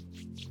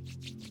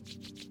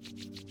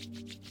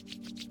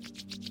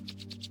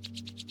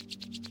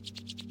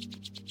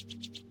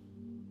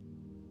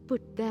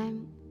 Put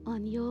them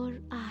on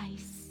your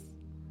eyes.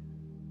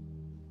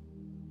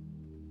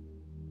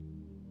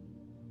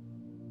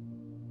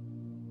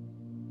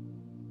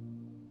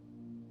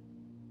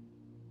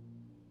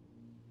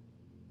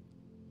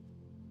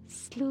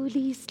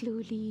 Slowly,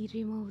 slowly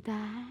remove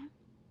them.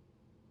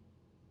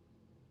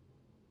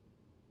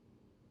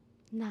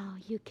 Now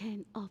you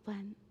can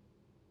open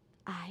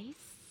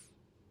eyes.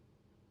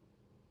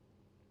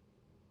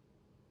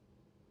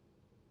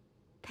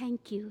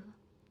 Thank you.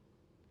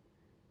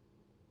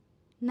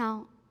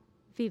 Now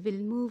we will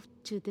move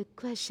to the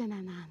question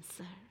and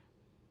answer.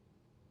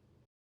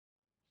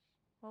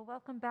 Well,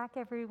 welcome back,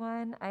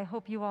 everyone. I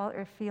hope you all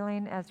are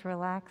feeling as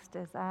relaxed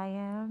as I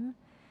am.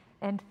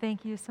 And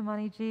thank you,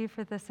 Samani Ji,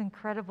 for this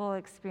incredible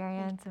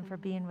experience and for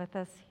being with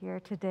us here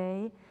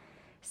today.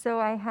 So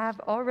I have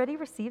already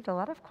received a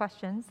lot of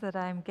questions that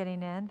I'm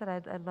getting in that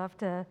I'd love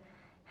to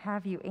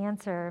have you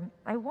answer.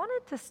 I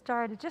wanted to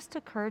start, it just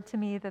occurred to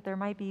me that there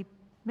might be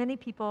many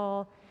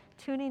people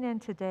tuning in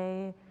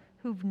today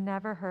who've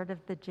never heard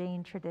of the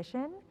Jain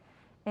tradition.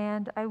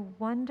 And I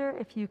wonder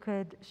if you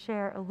could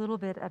share a little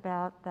bit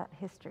about that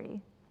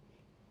history.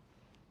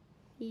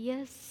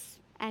 Yes,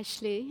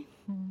 Ashley.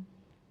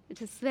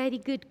 It is a very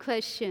good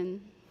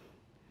question.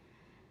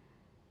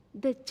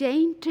 The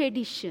Jain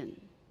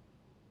tradition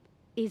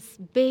is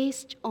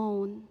based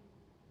on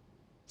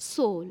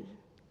soul.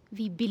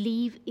 We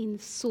believe in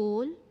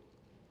soul,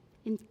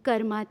 in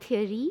karma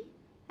theory,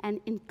 and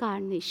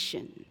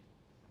incarnation.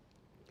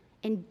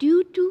 And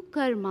due to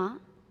karma,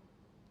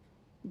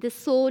 the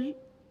soul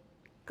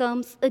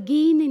comes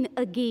again and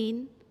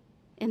again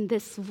in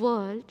this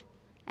world,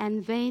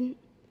 and when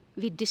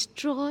we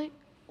destroy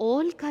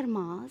all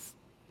karmas,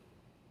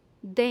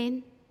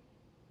 then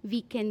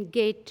we can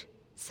get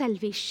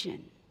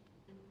salvation.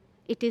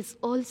 It is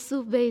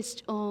also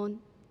based on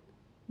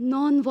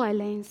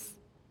non-violence,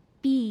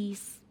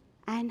 peace,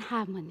 and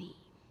harmony.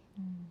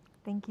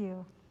 Thank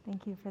you.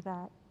 Thank you for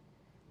that.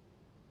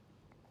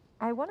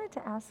 I wanted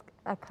to ask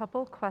a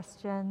couple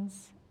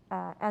questions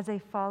as a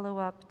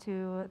follow-up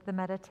to the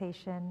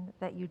meditation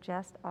that you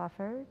just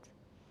offered.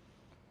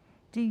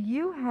 Do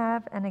you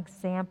have an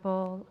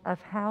example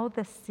of how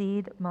the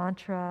seed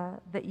mantra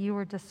that you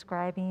were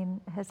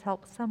describing has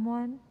helped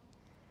someone?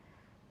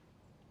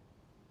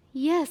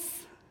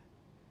 Yes,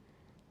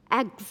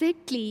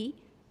 exactly.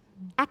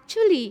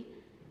 Actually,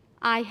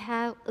 I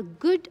have a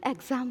good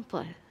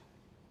example.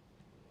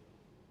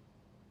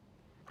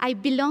 I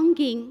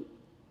belonging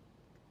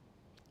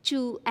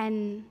to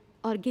an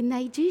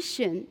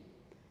organization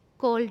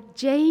called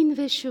Jain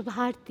Vishwa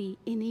Bharati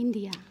in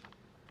India.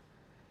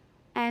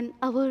 And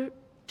our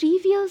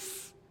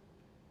previous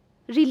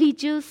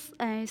religious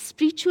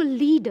spiritual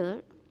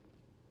leader,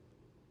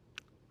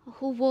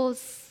 who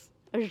was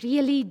a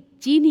really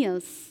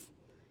genius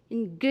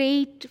and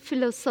great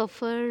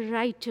philosopher,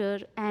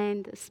 writer,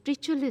 and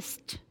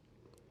spiritualist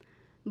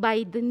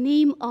by the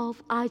name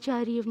of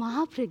Acharya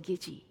Mahapragya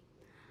Ji.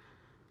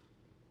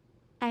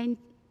 And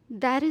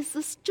there is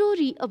a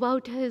story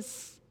about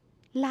his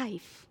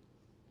life.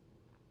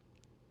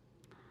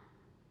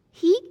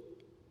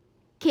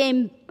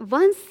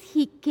 Once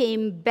he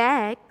came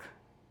back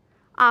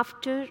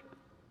after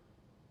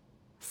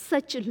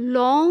such a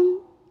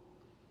long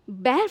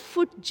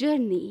barefoot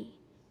journey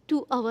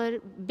to our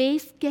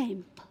base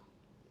camp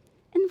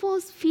and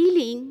was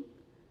feeling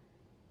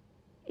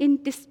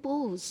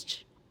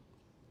indisposed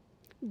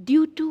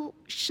due to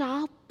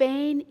sharp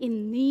pain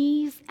in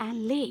knees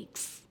and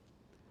legs.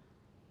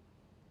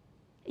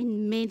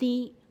 In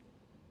many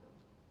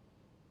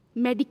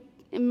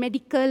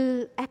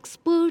medical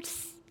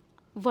experts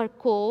were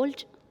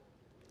cold,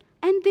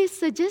 and they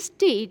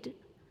suggested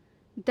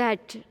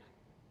that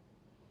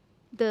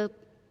the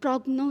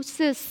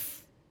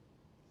prognosis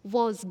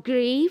was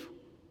grave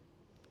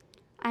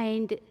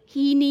and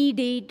he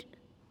needed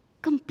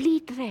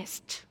complete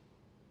rest.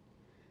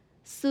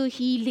 So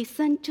he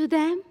listened to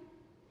them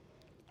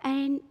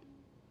and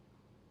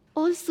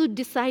also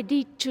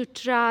decided to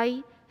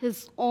try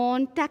his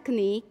own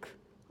technique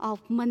of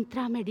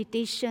mantra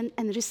meditation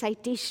and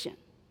recitation.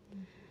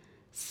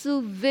 So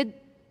with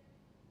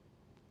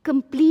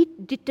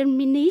complete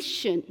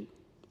determination,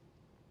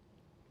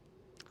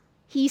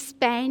 he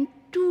spent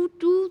 2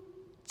 to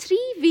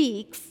 3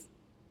 weeks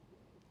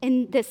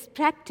in this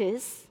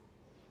practice,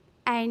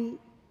 and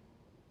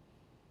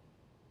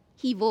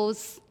he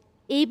was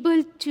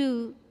able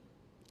to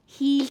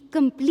heal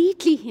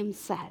completely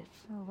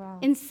himself. Oh, wow.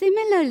 And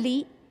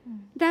similarly,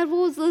 there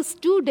was a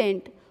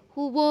student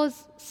who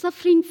was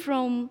suffering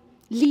from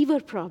liver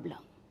problem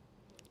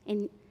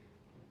and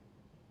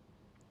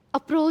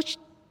approached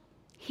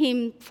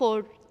him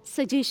for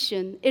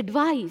suggestion,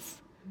 advice.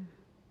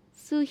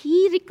 So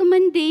he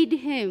recommended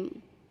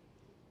him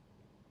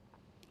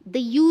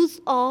the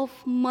use of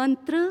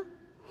mantra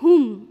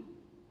hum.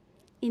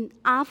 And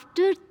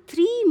after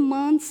 3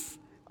 months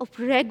of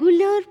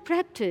regular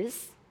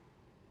practice,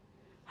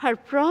 her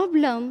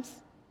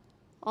problems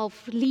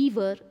of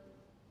liver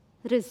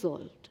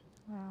resolved.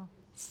 Wow.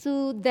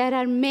 So there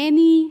are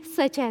many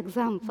such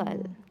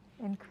examples.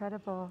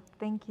 Incredible.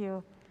 Thank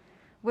you.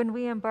 When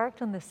we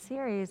embarked on this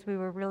series, we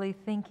were really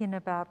thinking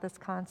about this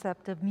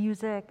concept of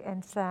music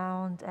and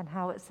sound and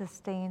how it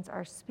sustains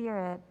our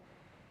spirit,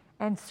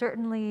 and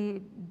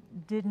certainly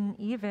didn't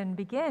even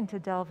begin to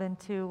delve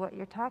into what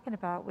you're talking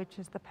about, which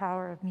is the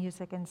power of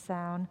music and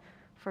sound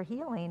for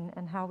healing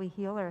and how we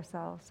heal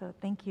ourselves. So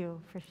thank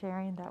you for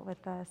sharing that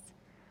with us.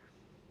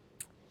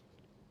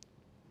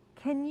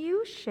 Can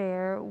you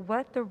share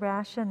what the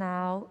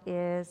rationale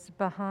is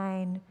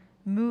behind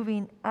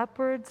moving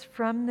upwards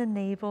from the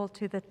navel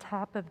to the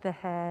top of the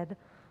head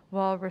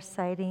while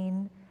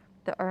reciting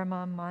the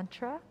Arma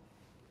mantra?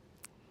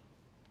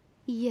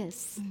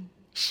 Yes,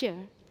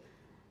 sure.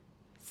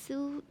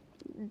 So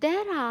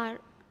there are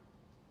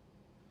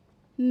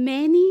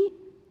many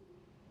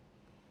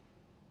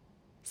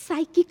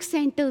psychic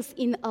centers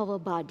in our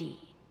body,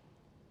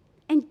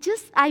 and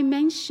just I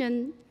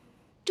mentioned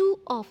 2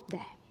 of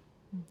them.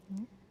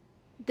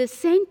 The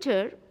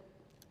center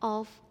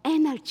of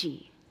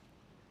energy,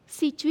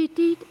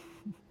 situated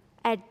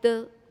at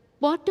the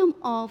bottom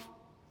of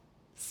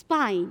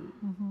spine,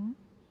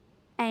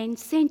 and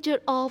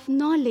center of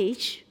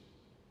knowledge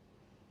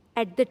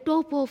at the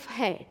top of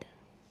head.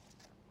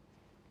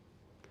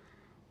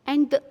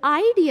 And the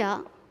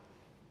idea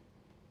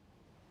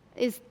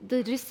is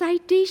the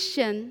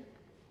recitation,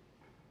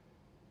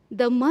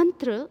 the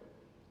mantra,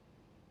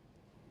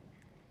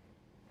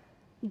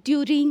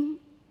 during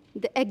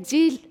the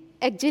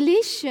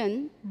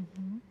exhalation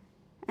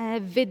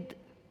with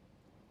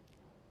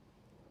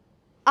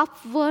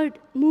upward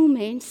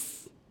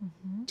movements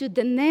to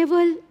the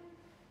navel,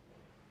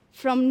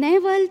 from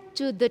navel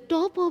to the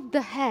top of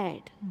the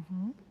head,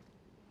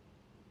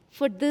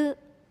 for the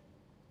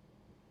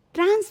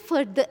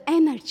transfer the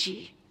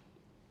energy.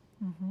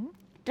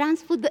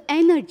 Transfer the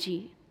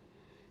energy.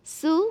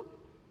 So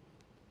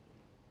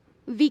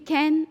we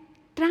can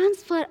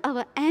transfer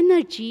our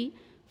energy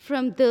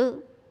from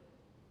the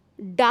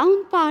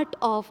down part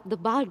of the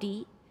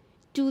body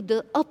to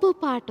the upper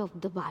part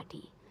of the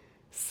body.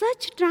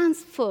 Such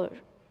transfer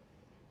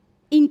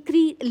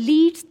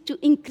leads to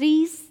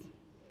increase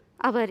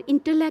our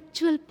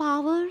intellectual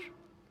power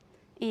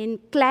and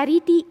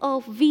clarity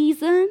of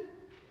vision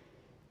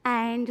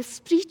and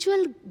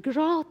spiritual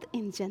growth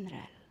in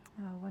general.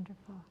 Oh,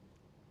 wonderful.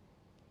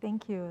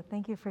 Thank you.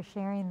 Thank you for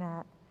sharing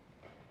that.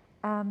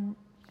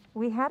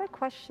 We had a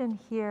question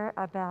here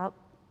about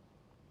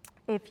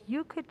if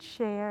you could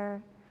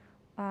share,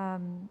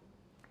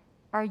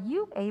 are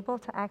you able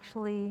to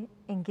actually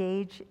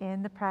engage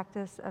in the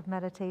practice of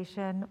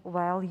meditation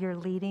while you're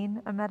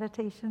leading a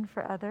meditation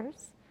for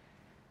others?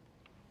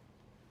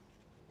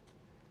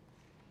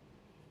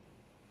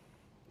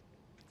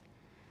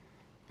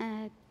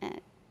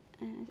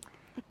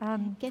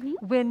 Can you?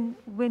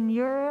 When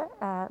you're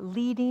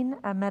leading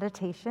a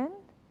meditation,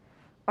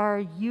 are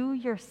you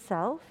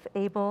yourself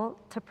able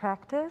to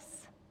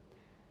practice?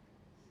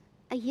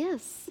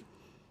 Yes.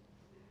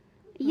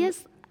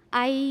 Yes,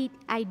 I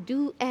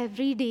do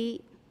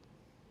everyday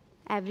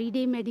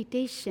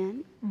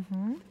meditation,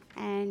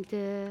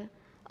 and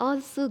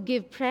also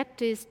give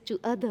practice to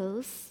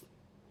others,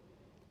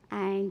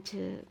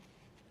 and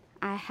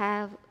I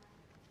have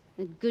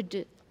a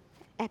good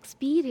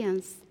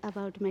experience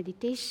about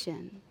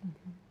meditation,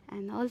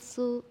 and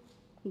also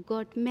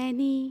got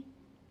many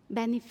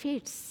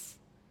benefits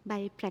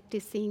by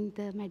practicing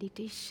the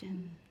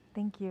meditation.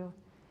 Thank you.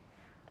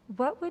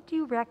 What would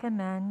you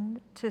recommend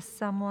to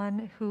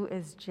someone who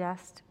is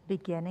just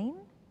beginning?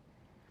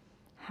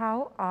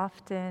 How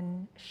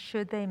often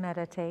should they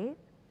meditate,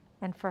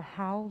 and for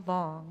how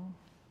long?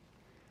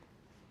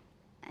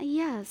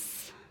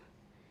 Yes.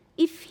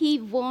 if he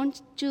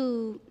wants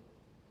to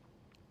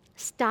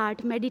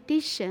start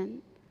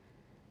meditation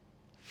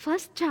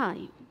first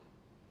time,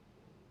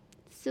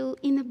 so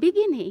in the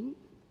beginning,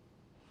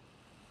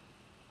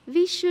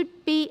 we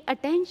should pay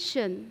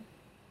attention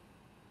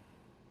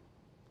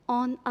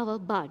on our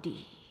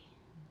body.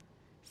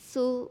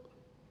 So,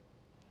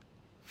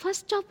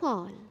 first of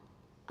all,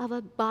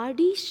 our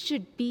body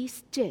should be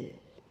still.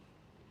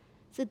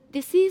 So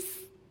this is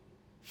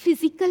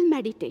physical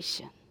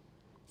meditation.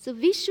 So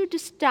we should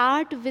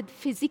start with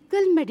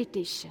physical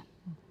meditation.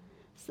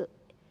 So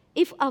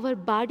if our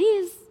body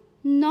is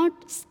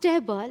not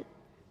stable,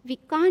 we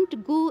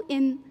can't go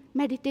in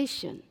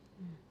meditation.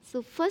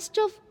 So first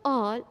of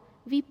all,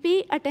 we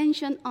pay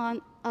attention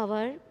on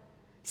our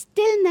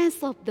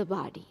stillness of the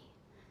body.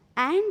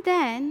 And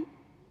then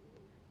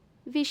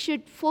we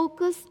should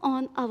focus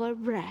on our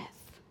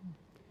breath.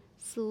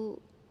 So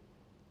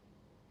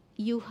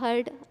you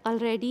heard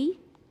already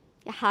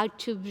how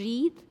to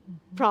breathe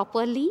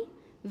properly.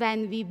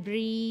 When we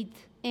breathe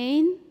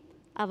in,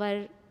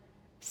 our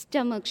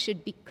stomach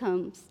should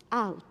become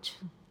out.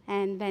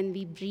 And when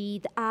we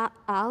breathe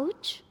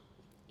out,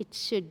 it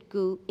should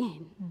go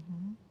in.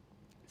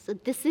 So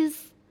this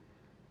is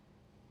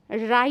a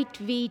right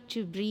way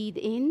to breathe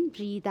in,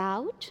 breathe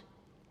out.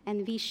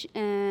 And we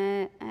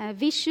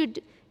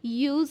should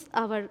use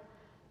our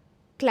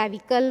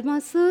clavicle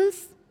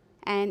muscles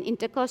and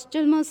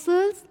intercostal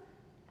muscles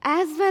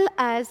as well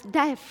as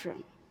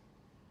diaphragm.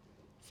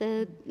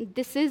 So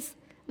this is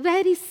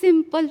very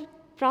simple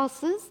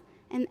process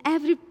and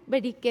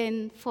everybody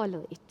can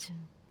follow it.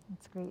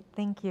 That's great.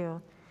 Thank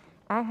you.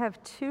 I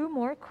have 2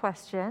 more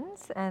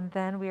questions, and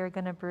then we are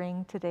going to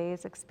bring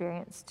today's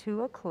experience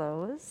to a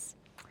close.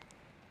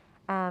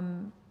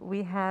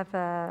 We have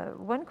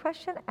one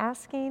question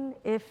asking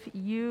if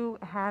you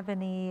have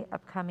any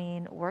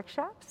upcoming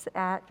workshops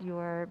at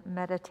your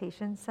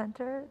meditation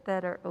center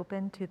that are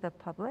open to the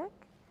public.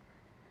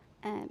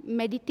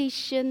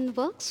 Meditation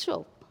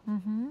workshop.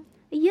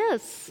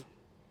 Yes.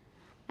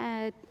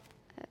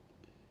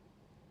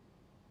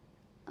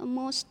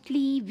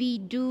 Mostly we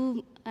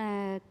do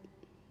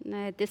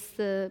this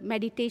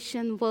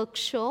meditation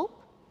workshop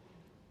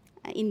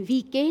in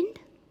weekend.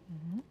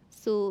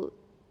 So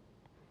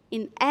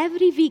in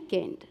every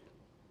weekend,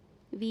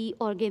 we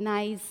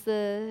organize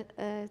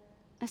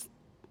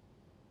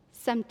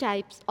some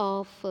types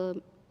of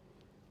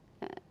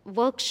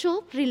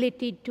workshop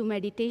related to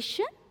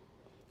meditation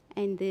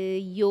and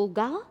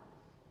yoga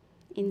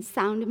in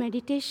sound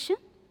meditation.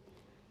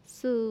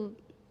 So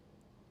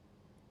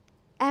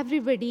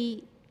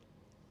everybody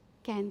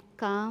can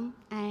come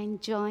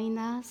and join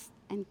us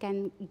and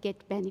can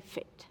get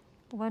benefit.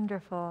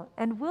 Wonderful.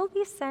 And we'll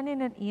be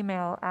sending an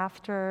email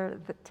after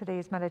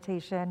today's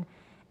meditation,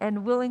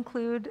 and we'll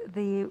include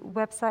the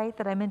website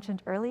that I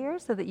mentioned earlier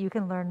so that you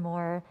can learn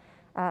more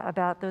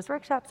about those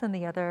workshops and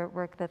the other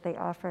work that they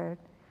offered.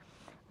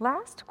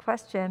 Last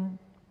question.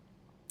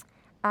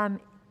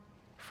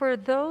 For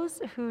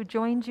those who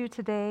joined you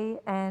today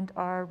and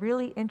are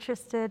really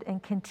interested in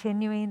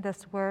continuing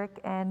this work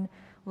and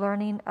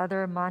learning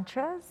other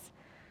mantras,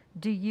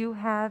 do you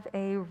have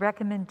a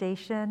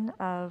recommendation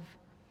of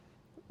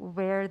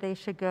where they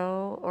should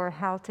go or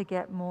how to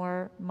get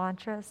more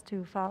mantras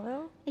to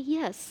follow?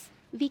 Yes,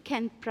 we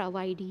can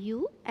provide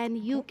you and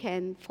you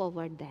can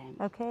forward them.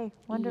 Okay,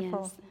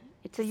 wonderful. Yes,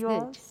 it's So you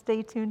all good.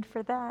 stay tuned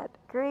for that.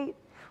 Great.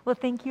 Well,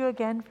 thank you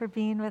again for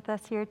being with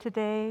us here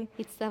today.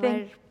 It's our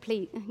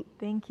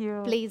Thank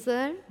you.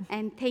 pleasure,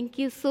 and thank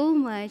you so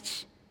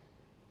much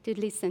to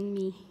listen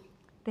me.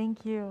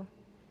 Thank you.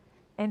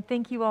 And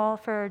thank you all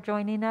for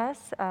joining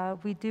us.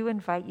 We do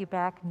invite you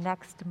back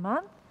next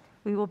month.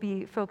 We will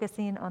be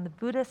focusing on the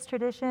Buddhist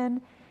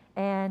tradition,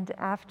 and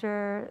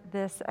after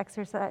this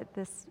exercise,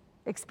 this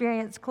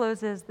experience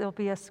closes, there'll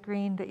be a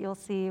screen that you'll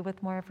see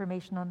with more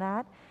information on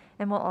that,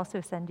 and we'll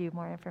also send you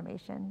more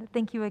information.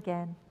 Thank you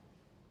again.